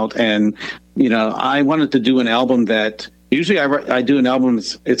out. And, you know, I wanted to do an album that usually I do an album.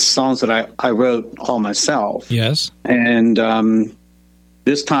 It's songs that I wrote all myself. Yes. And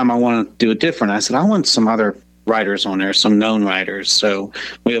this time I wanted to do it different. I said, I want some other writers on there, some known writers. So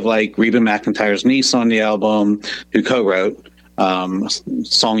we have like Reba McEntire's niece on the album, who co-wrote a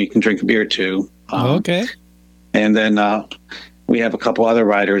song You Can Drink a Beer To. Okay. And then we have a couple other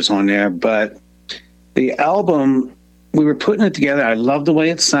writers on there. But the album, we were putting it together. I loved the way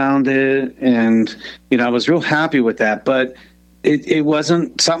it sounded, and, you know, I was real happy with that. But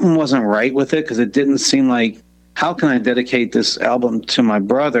something wasn't right with it, because it didn't seem like, how can I dedicate this album to my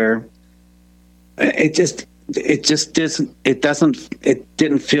brother? It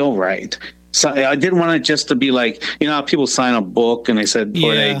didn't feel right. So I didn't want it just to be like, you know, people sign a book and they said,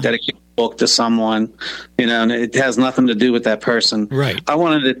 or they dedicate a book to someone, you know, and it has nothing to do with that person. Right. I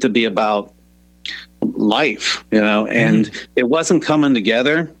wanted it to be about life, you know, and it wasn't coming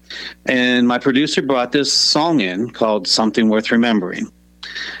together. And my producer brought this song in called Something Worth Remembering.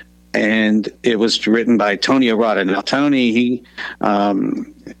 And it was written by Tony Arata. Now, Tony, he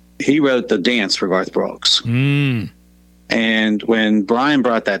wrote The Dance for Garth Brooks. And when Brian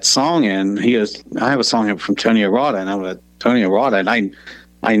brought that song in, I have a song here from Tony Arata, and I went, Tony Arata, and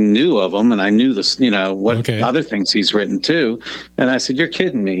I knew of him, and I knew this, you know, what other things he's written too. And I said, "You're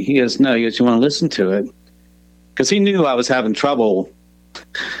kidding me." He goes, "No." He goes, "You want to listen to it?" Because he knew I was having trouble.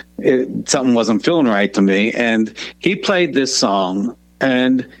 Something wasn't feeling right to me. And he played this song,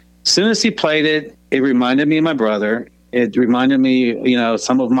 and as soon as he played it, it reminded me of my brother. It reminded me, you know,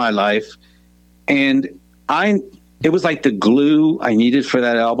 some of my life. And it was like the glue I needed for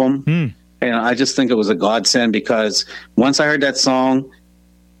that album. And I just think it was a godsend, because once I heard that song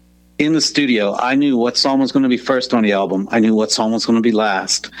in the studio, I knew what song was going to be first on the album. I knew what song was going to be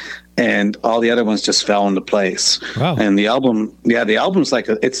last. And all the other ones just fell into place. Wow. And the album's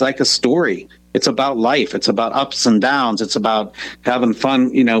it's like a story. It's about life. It's about ups and downs. It's about having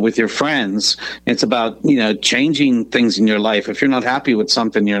fun, you know, with your friends. It's about, you know, changing things in your life. If you're not happy with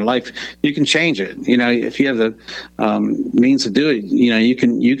something in your life, you can change it. You know, if you have the means to do it, you know, you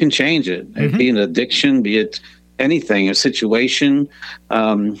can change it. Be it an addiction, be it anything, a situation,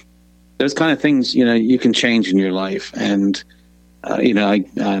 those kind of things, you know, you can change in your life. And, you know,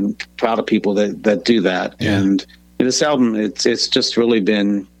 I'm proud of people that do that. Yeah. And this album, it's just really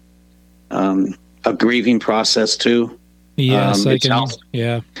been a grieving process too. Yes, it's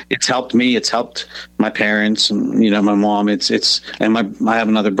helped me. It's helped my parents, and, you know, my mom. I have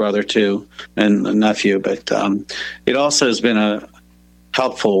another brother too, and a nephew. But it also has been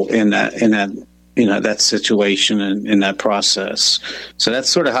helpful in that that situation and in that process. So that's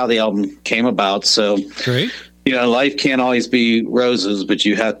sort of how the album came about. So Great. Life can't always be roses, but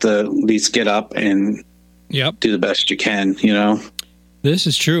you have to at least get up and do the best you can. This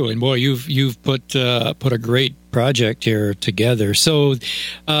is true, and boy, you've put a great project here together. So,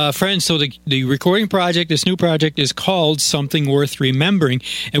 friends, the recording project, this new project, is called Something Worth Remembering,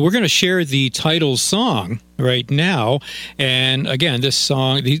 and we're going to share the title song right now. And again, this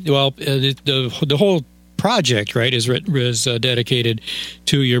song, the whole project, right, is dedicated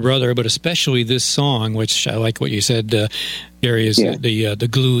to your brother, but especially this song, which I like what you said, Gary, is the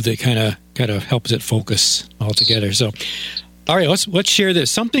glue that kind of helps it focus all together. So. All right, let's share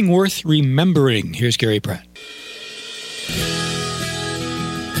this. Something Worth Remembering. Here's Gary Pratt.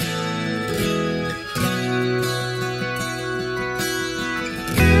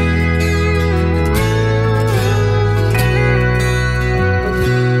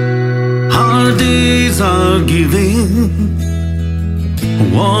 Our days are giving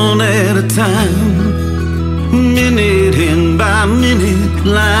one at a time, minute in by minute,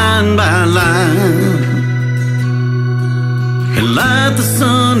 line by line. And light the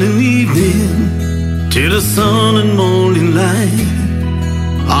sun in evening till the sun and morning light.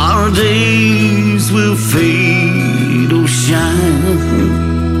 Our days will fade or shine.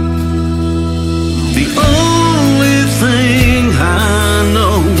 The only thing I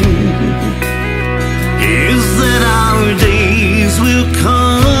know is that our days will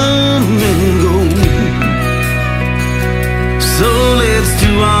come and go. So let's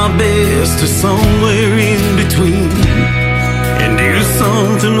do our best to somewhere in between and do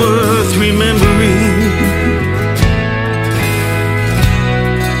something worth remembering.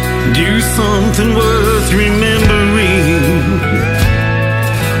 Do something worth remembering.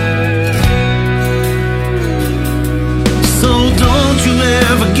 So don't you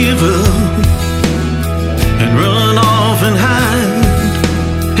ever give up and run off and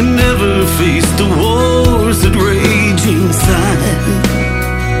hide, and never face the wars that rage inside.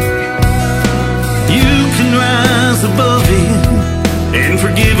 You can rise above it and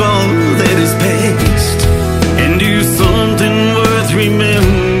forgive all that is past, and do something worth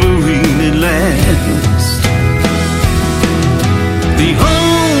remembering at last. The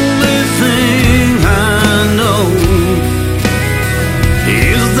only thing I know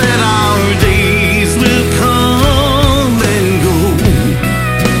is that our days will come and go.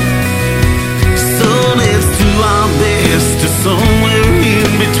 So let's do our best to somewhere in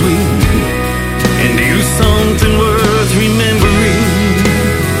between and do something worth remembering.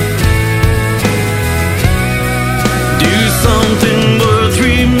 Do something worth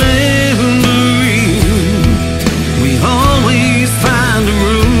remembering. We always find a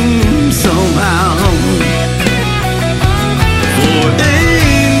room somehow for a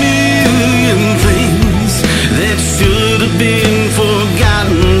million things that should have been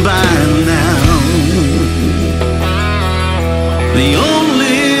forgotten by now. The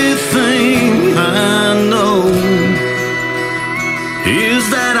only thing I know is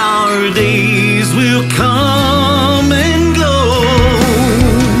that our days will come and go.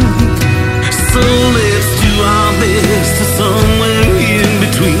 So let's do our best to somewhere in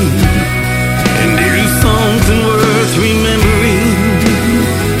between and do something worth remembering.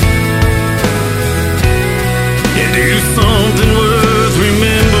 And do something worth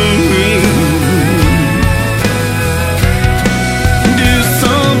remembering. Do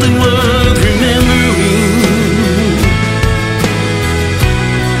something worth remembering.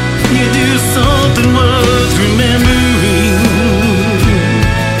 You do something worth remembering.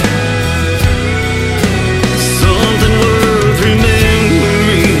 Something worth remembering.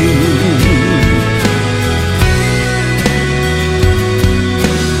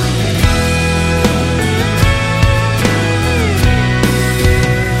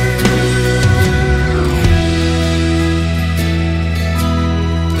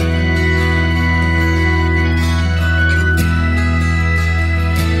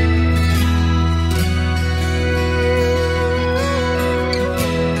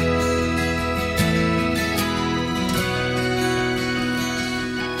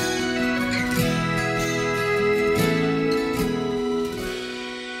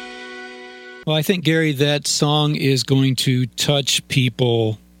 Well, I think, Gary, that song is going to touch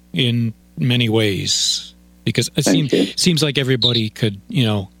people in many ways, because it seems like everybody could,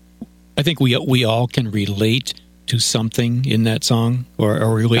 I think we all can relate to something in that song,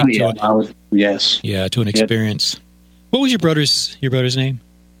 or relate to it. Yes. Yeah, to an experience. Yep. What was your brother's name?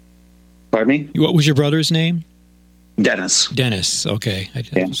 Pardon me? What was your brother's name? Dennis. Dennis. Okay. I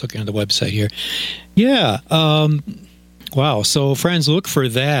was looking on the website here. Yeah. Wow. So, friends, look for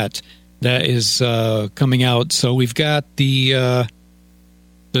that. That is coming out. So we've got the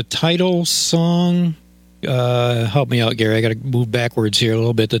title song. Help me out, Gary. I got to move backwards here a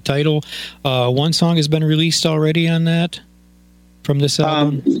little bit. The title, one song has been released already on that from this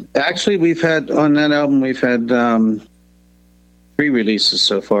album. Actually, we've had 3 releases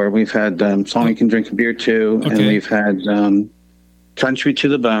so far. We've had Song You Can Drink a Beer To, and we've had Country to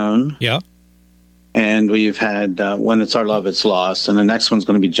the Bone. Yeah. And we've had When It's Our Love, It's Lost. And the next one's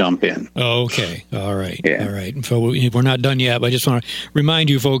going to be Jump In. Okay. All right. Yeah. All right. So we're not done yet, but I just want to remind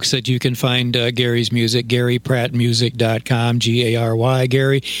you folks that you can find Gary's music, GaryPrattMusic.com, Gary,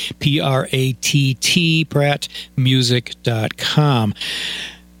 Gary, Pratt, Prattmusic.com.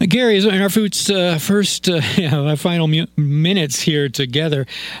 Gary, in our first our final minutes here together,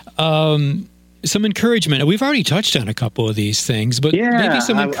 some encouragement. We've already touched on a couple of these things, but maybe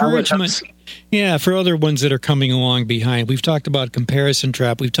some encouragement. For other ones that are coming along behind. We've talked about comparison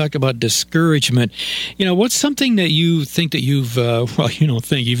trap. We've talked about discouragement. What's something that you think that you've, you don't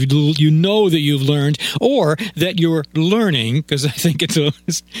think, you know that you've learned or that you're learning, because I think it's a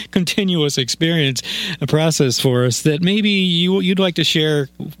continuous experience, a process for us, that maybe you'd like to share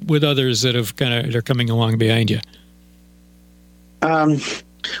with others that are coming along behind you? I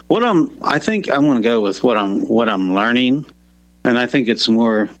think I'm going to go with what I'm learning, and I think it's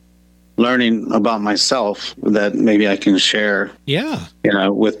more learning about myself that maybe I can share,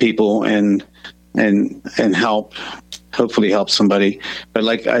 with people and hopefully help somebody. But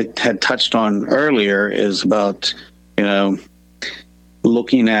like I had touched on earlier, is about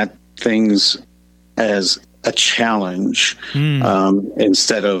looking at things as a challenge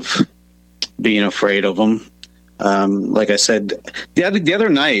instead of being afraid of them. Like I said, the other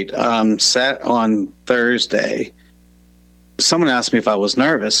night, sat on Thursday, someone asked me if I was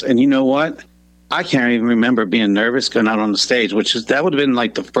nervous, and you know what? I can't even remember being nervous going out on the stage, that would have been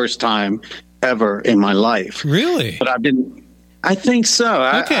like the first time ever in my life. Really? But I think so.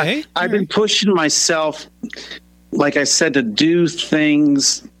 Okay. I've been pushing myself, like I said, to do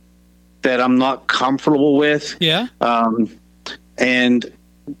things that I'm not comfortable with. Yeah. And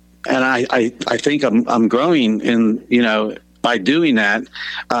I think I'm growing in, by doing that.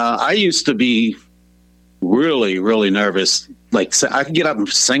 I used to be really, really nervous. Like, I could get up and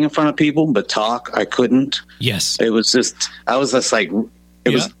sing in front of people, but talk, I couldn't. Yes. I was just like,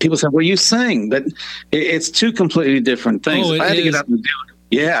 people said, well, you sing, but it's two completely different things. Oh, if I had to get up and do it.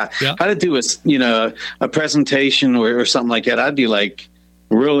 Yeah. I had to do a presentation or something like that. I'd be like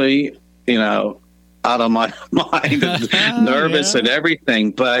really, out of my mind and nervous and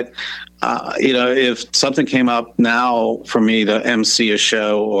everything. But, if something came up now for me to MC a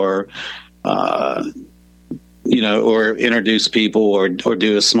show or introduce people or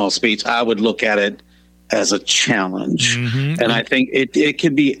do a small speech, I would look at it as a challenge. Mm-hmm. And I think it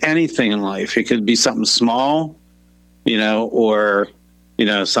could be anything in life. It could be something small, or,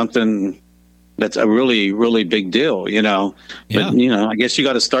 something that's a really, really big deal, But, I guess you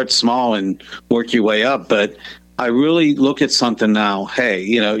got to start small and work your way up. But I really look at something now, hey,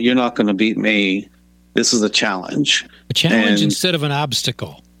 you're not going to beat me. This is a challenge. A challenge instead of an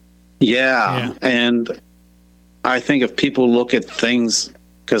obstacle. Yeah. And I think if people look at things,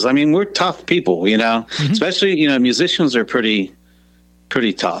 because we're tough people, mm-hmm. especially, musicians are pretty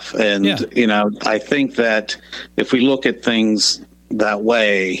tough. And, I think that if we look at things that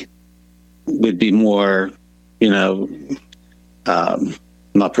way, we'd be more, not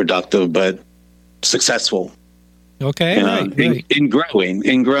productive, but successful. Okay. Right. In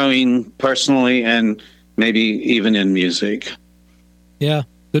growing personally and maybe even in music. Yeah.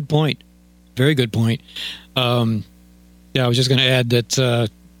 Good point. Very good point. I was just going to add that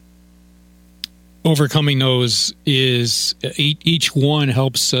overcoming those is each one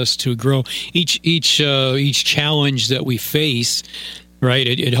helps us to grow. Each challenge that we face, right?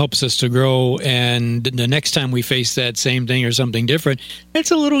 It helps us to grow, and the next time we face that same thing or something different, it's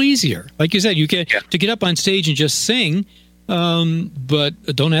a little easier. Like you said, to get up on stage and just sing,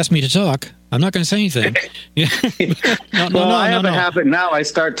 but don't ask me to talk. I'm not going to say anything. I have a habit now. I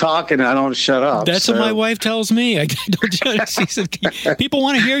start talking and I don't shut up. That's what my wife tells me. She said, people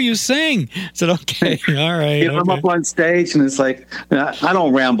want to hear you sing. I said, okay, all right. I'm up on stage and it's like, I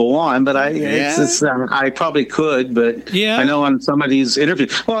don't ramble on, but I probably could, but I know on some of these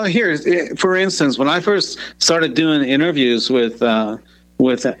interviews. Well, for instance, when I first started doing interviews for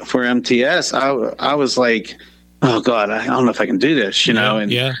MTS, I was like, oh God, I don't know if I can do this,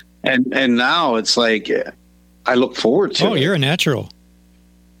 And now it's like I look forward to it. Oh, you're a natural.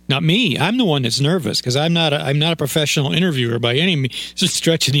 Not me. I'm the one that's nervous because I'm not a professional interviewer by any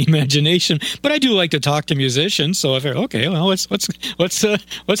stretch of the imagination. But I do like to talk to musicians. So if okay, well, let's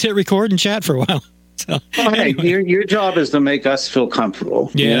hit record and chat for a while. So, anyway. Your job is to make us feel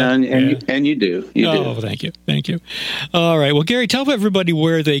comfortable. Yeah, and you do. You do. Thank you. All right. Well, Gary, tell everybody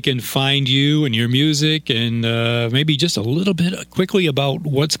where they can find you and your music, and maybe just a little bit quickly about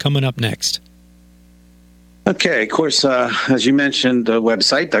what's coming up next. Okay. Of course, as you mentioned, the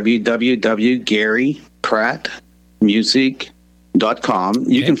website www.garyprattmusic.com.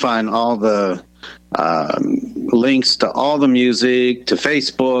 You can find all the links to all the music, to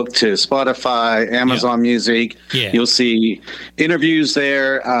Facebook, to Spotify, Amazon Music. Yeah. You'll see interviews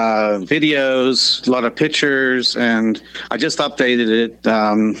there, videos, a lot of pictures, and I just updated it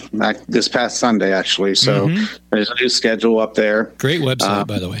this past Sunday, actually. So there's a new schedule up there. Great website,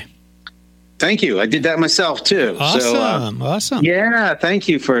 by the way. Thank you. I did that myself too. Awesome. Awesome. Yeah, thank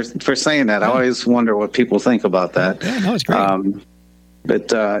you for saying that. I always wonder what people think about that. Yeah, no, it's great.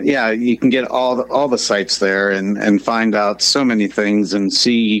 But you can get all the sites there and find out so many things and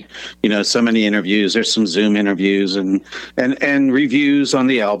see, so many interviews. There's some Zoom interviews and reviews on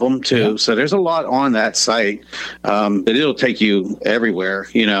the album too. Yeah. So there's a lot on that site, but it'll take you everywhere.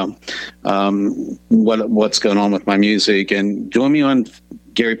 What's going on with my music, and join me on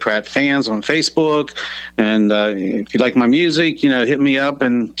Gary Pratt Fans on Facebook. And if you like my music, hit me up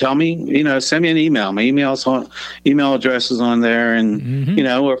and tell me, send me an email. My email address is on there. And,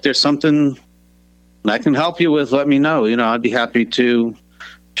 or if there's something I can help you with, let me know. I'd be happy to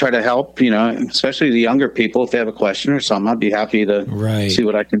try to help, especially the younger people. If they have a question or something, I'd be happy to see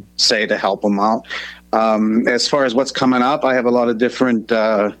what I can say to help them out. As far as what's coming up, I have a lot of different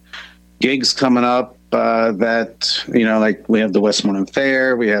gigs coming up. That like we have the Westmoreland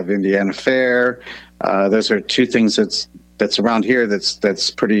Fair, we have Indiana Fair. Those are two things that's around here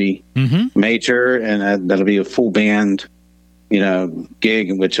that's pretty major, and that'll be a full band,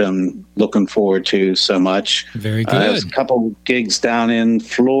 gig, which I'm looking forward to so much. Very good. There's a couple gigs down in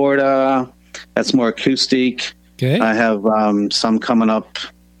Florida. That's more acoustic. Okay. I have some coming up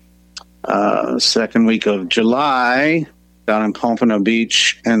second week of July down in Pompano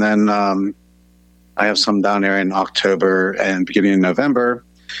Beach, and then I have some down there in October and beginning of November.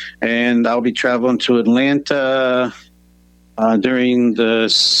 And I'll be traveling to Atlanta during the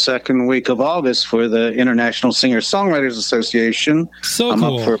second week of August for the International Singer-Songwriters Association. So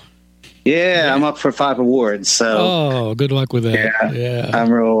cool. I'm up for 5 awards. So good luck with that. Yeah.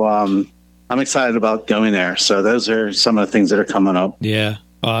 I'm excited about going there. So those are some of the things that are coming up. Yeah.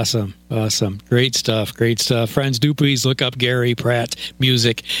 Awesome. Great stuff. Friends, do please look up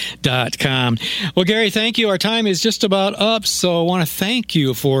GaryPrattMusic.com. Well, Gary, thank you. Our time is just about up, so I want to thank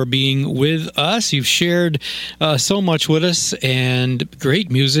you for being with us. You've shared so much with us, and great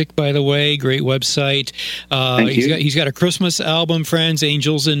music, by the way, great website. He's got a Christmas album, friends,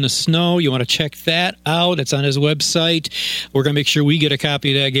 Angels in the Snow. You want to check that out. It's on his website. We're going to make sure we get a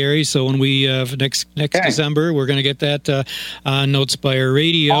copy of that, Gary, so when we, next December, we're going to get that on Notespire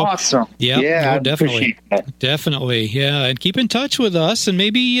Radio. Awesome. Yep. Yeah, definitely. Definitely. Yeah. And keep in touch with us. And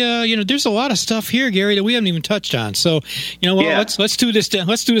maybe, there's a lot of stuff here, Gary, that we haven't even touched on. So, let's do this.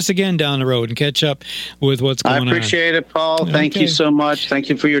 Let's do this again down the road and catch up with what's going on. I appreciate it, Paul. Okay. Thank you so much. Thank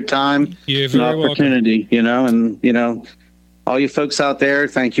you for your time. You're very opportunity, welcome. And, all you folks out there,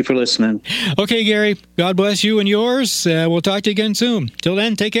 thank you for listening. Okay, Gary. God bless you and yours. We'll talk to you again soon. Till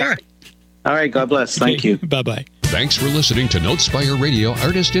then, take care. All right. God bless. Thank you. Bye-bye. Thanks for listening to Notespire Radio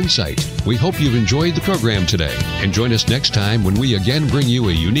Artist Insight. We hope you've enjoyed the program today, and join us next time when we again bring you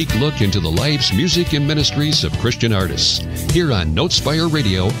a unique look into the lives, music, and ministries of Christian artists here on Notespire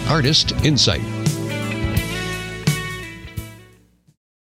Radio Artist Insight.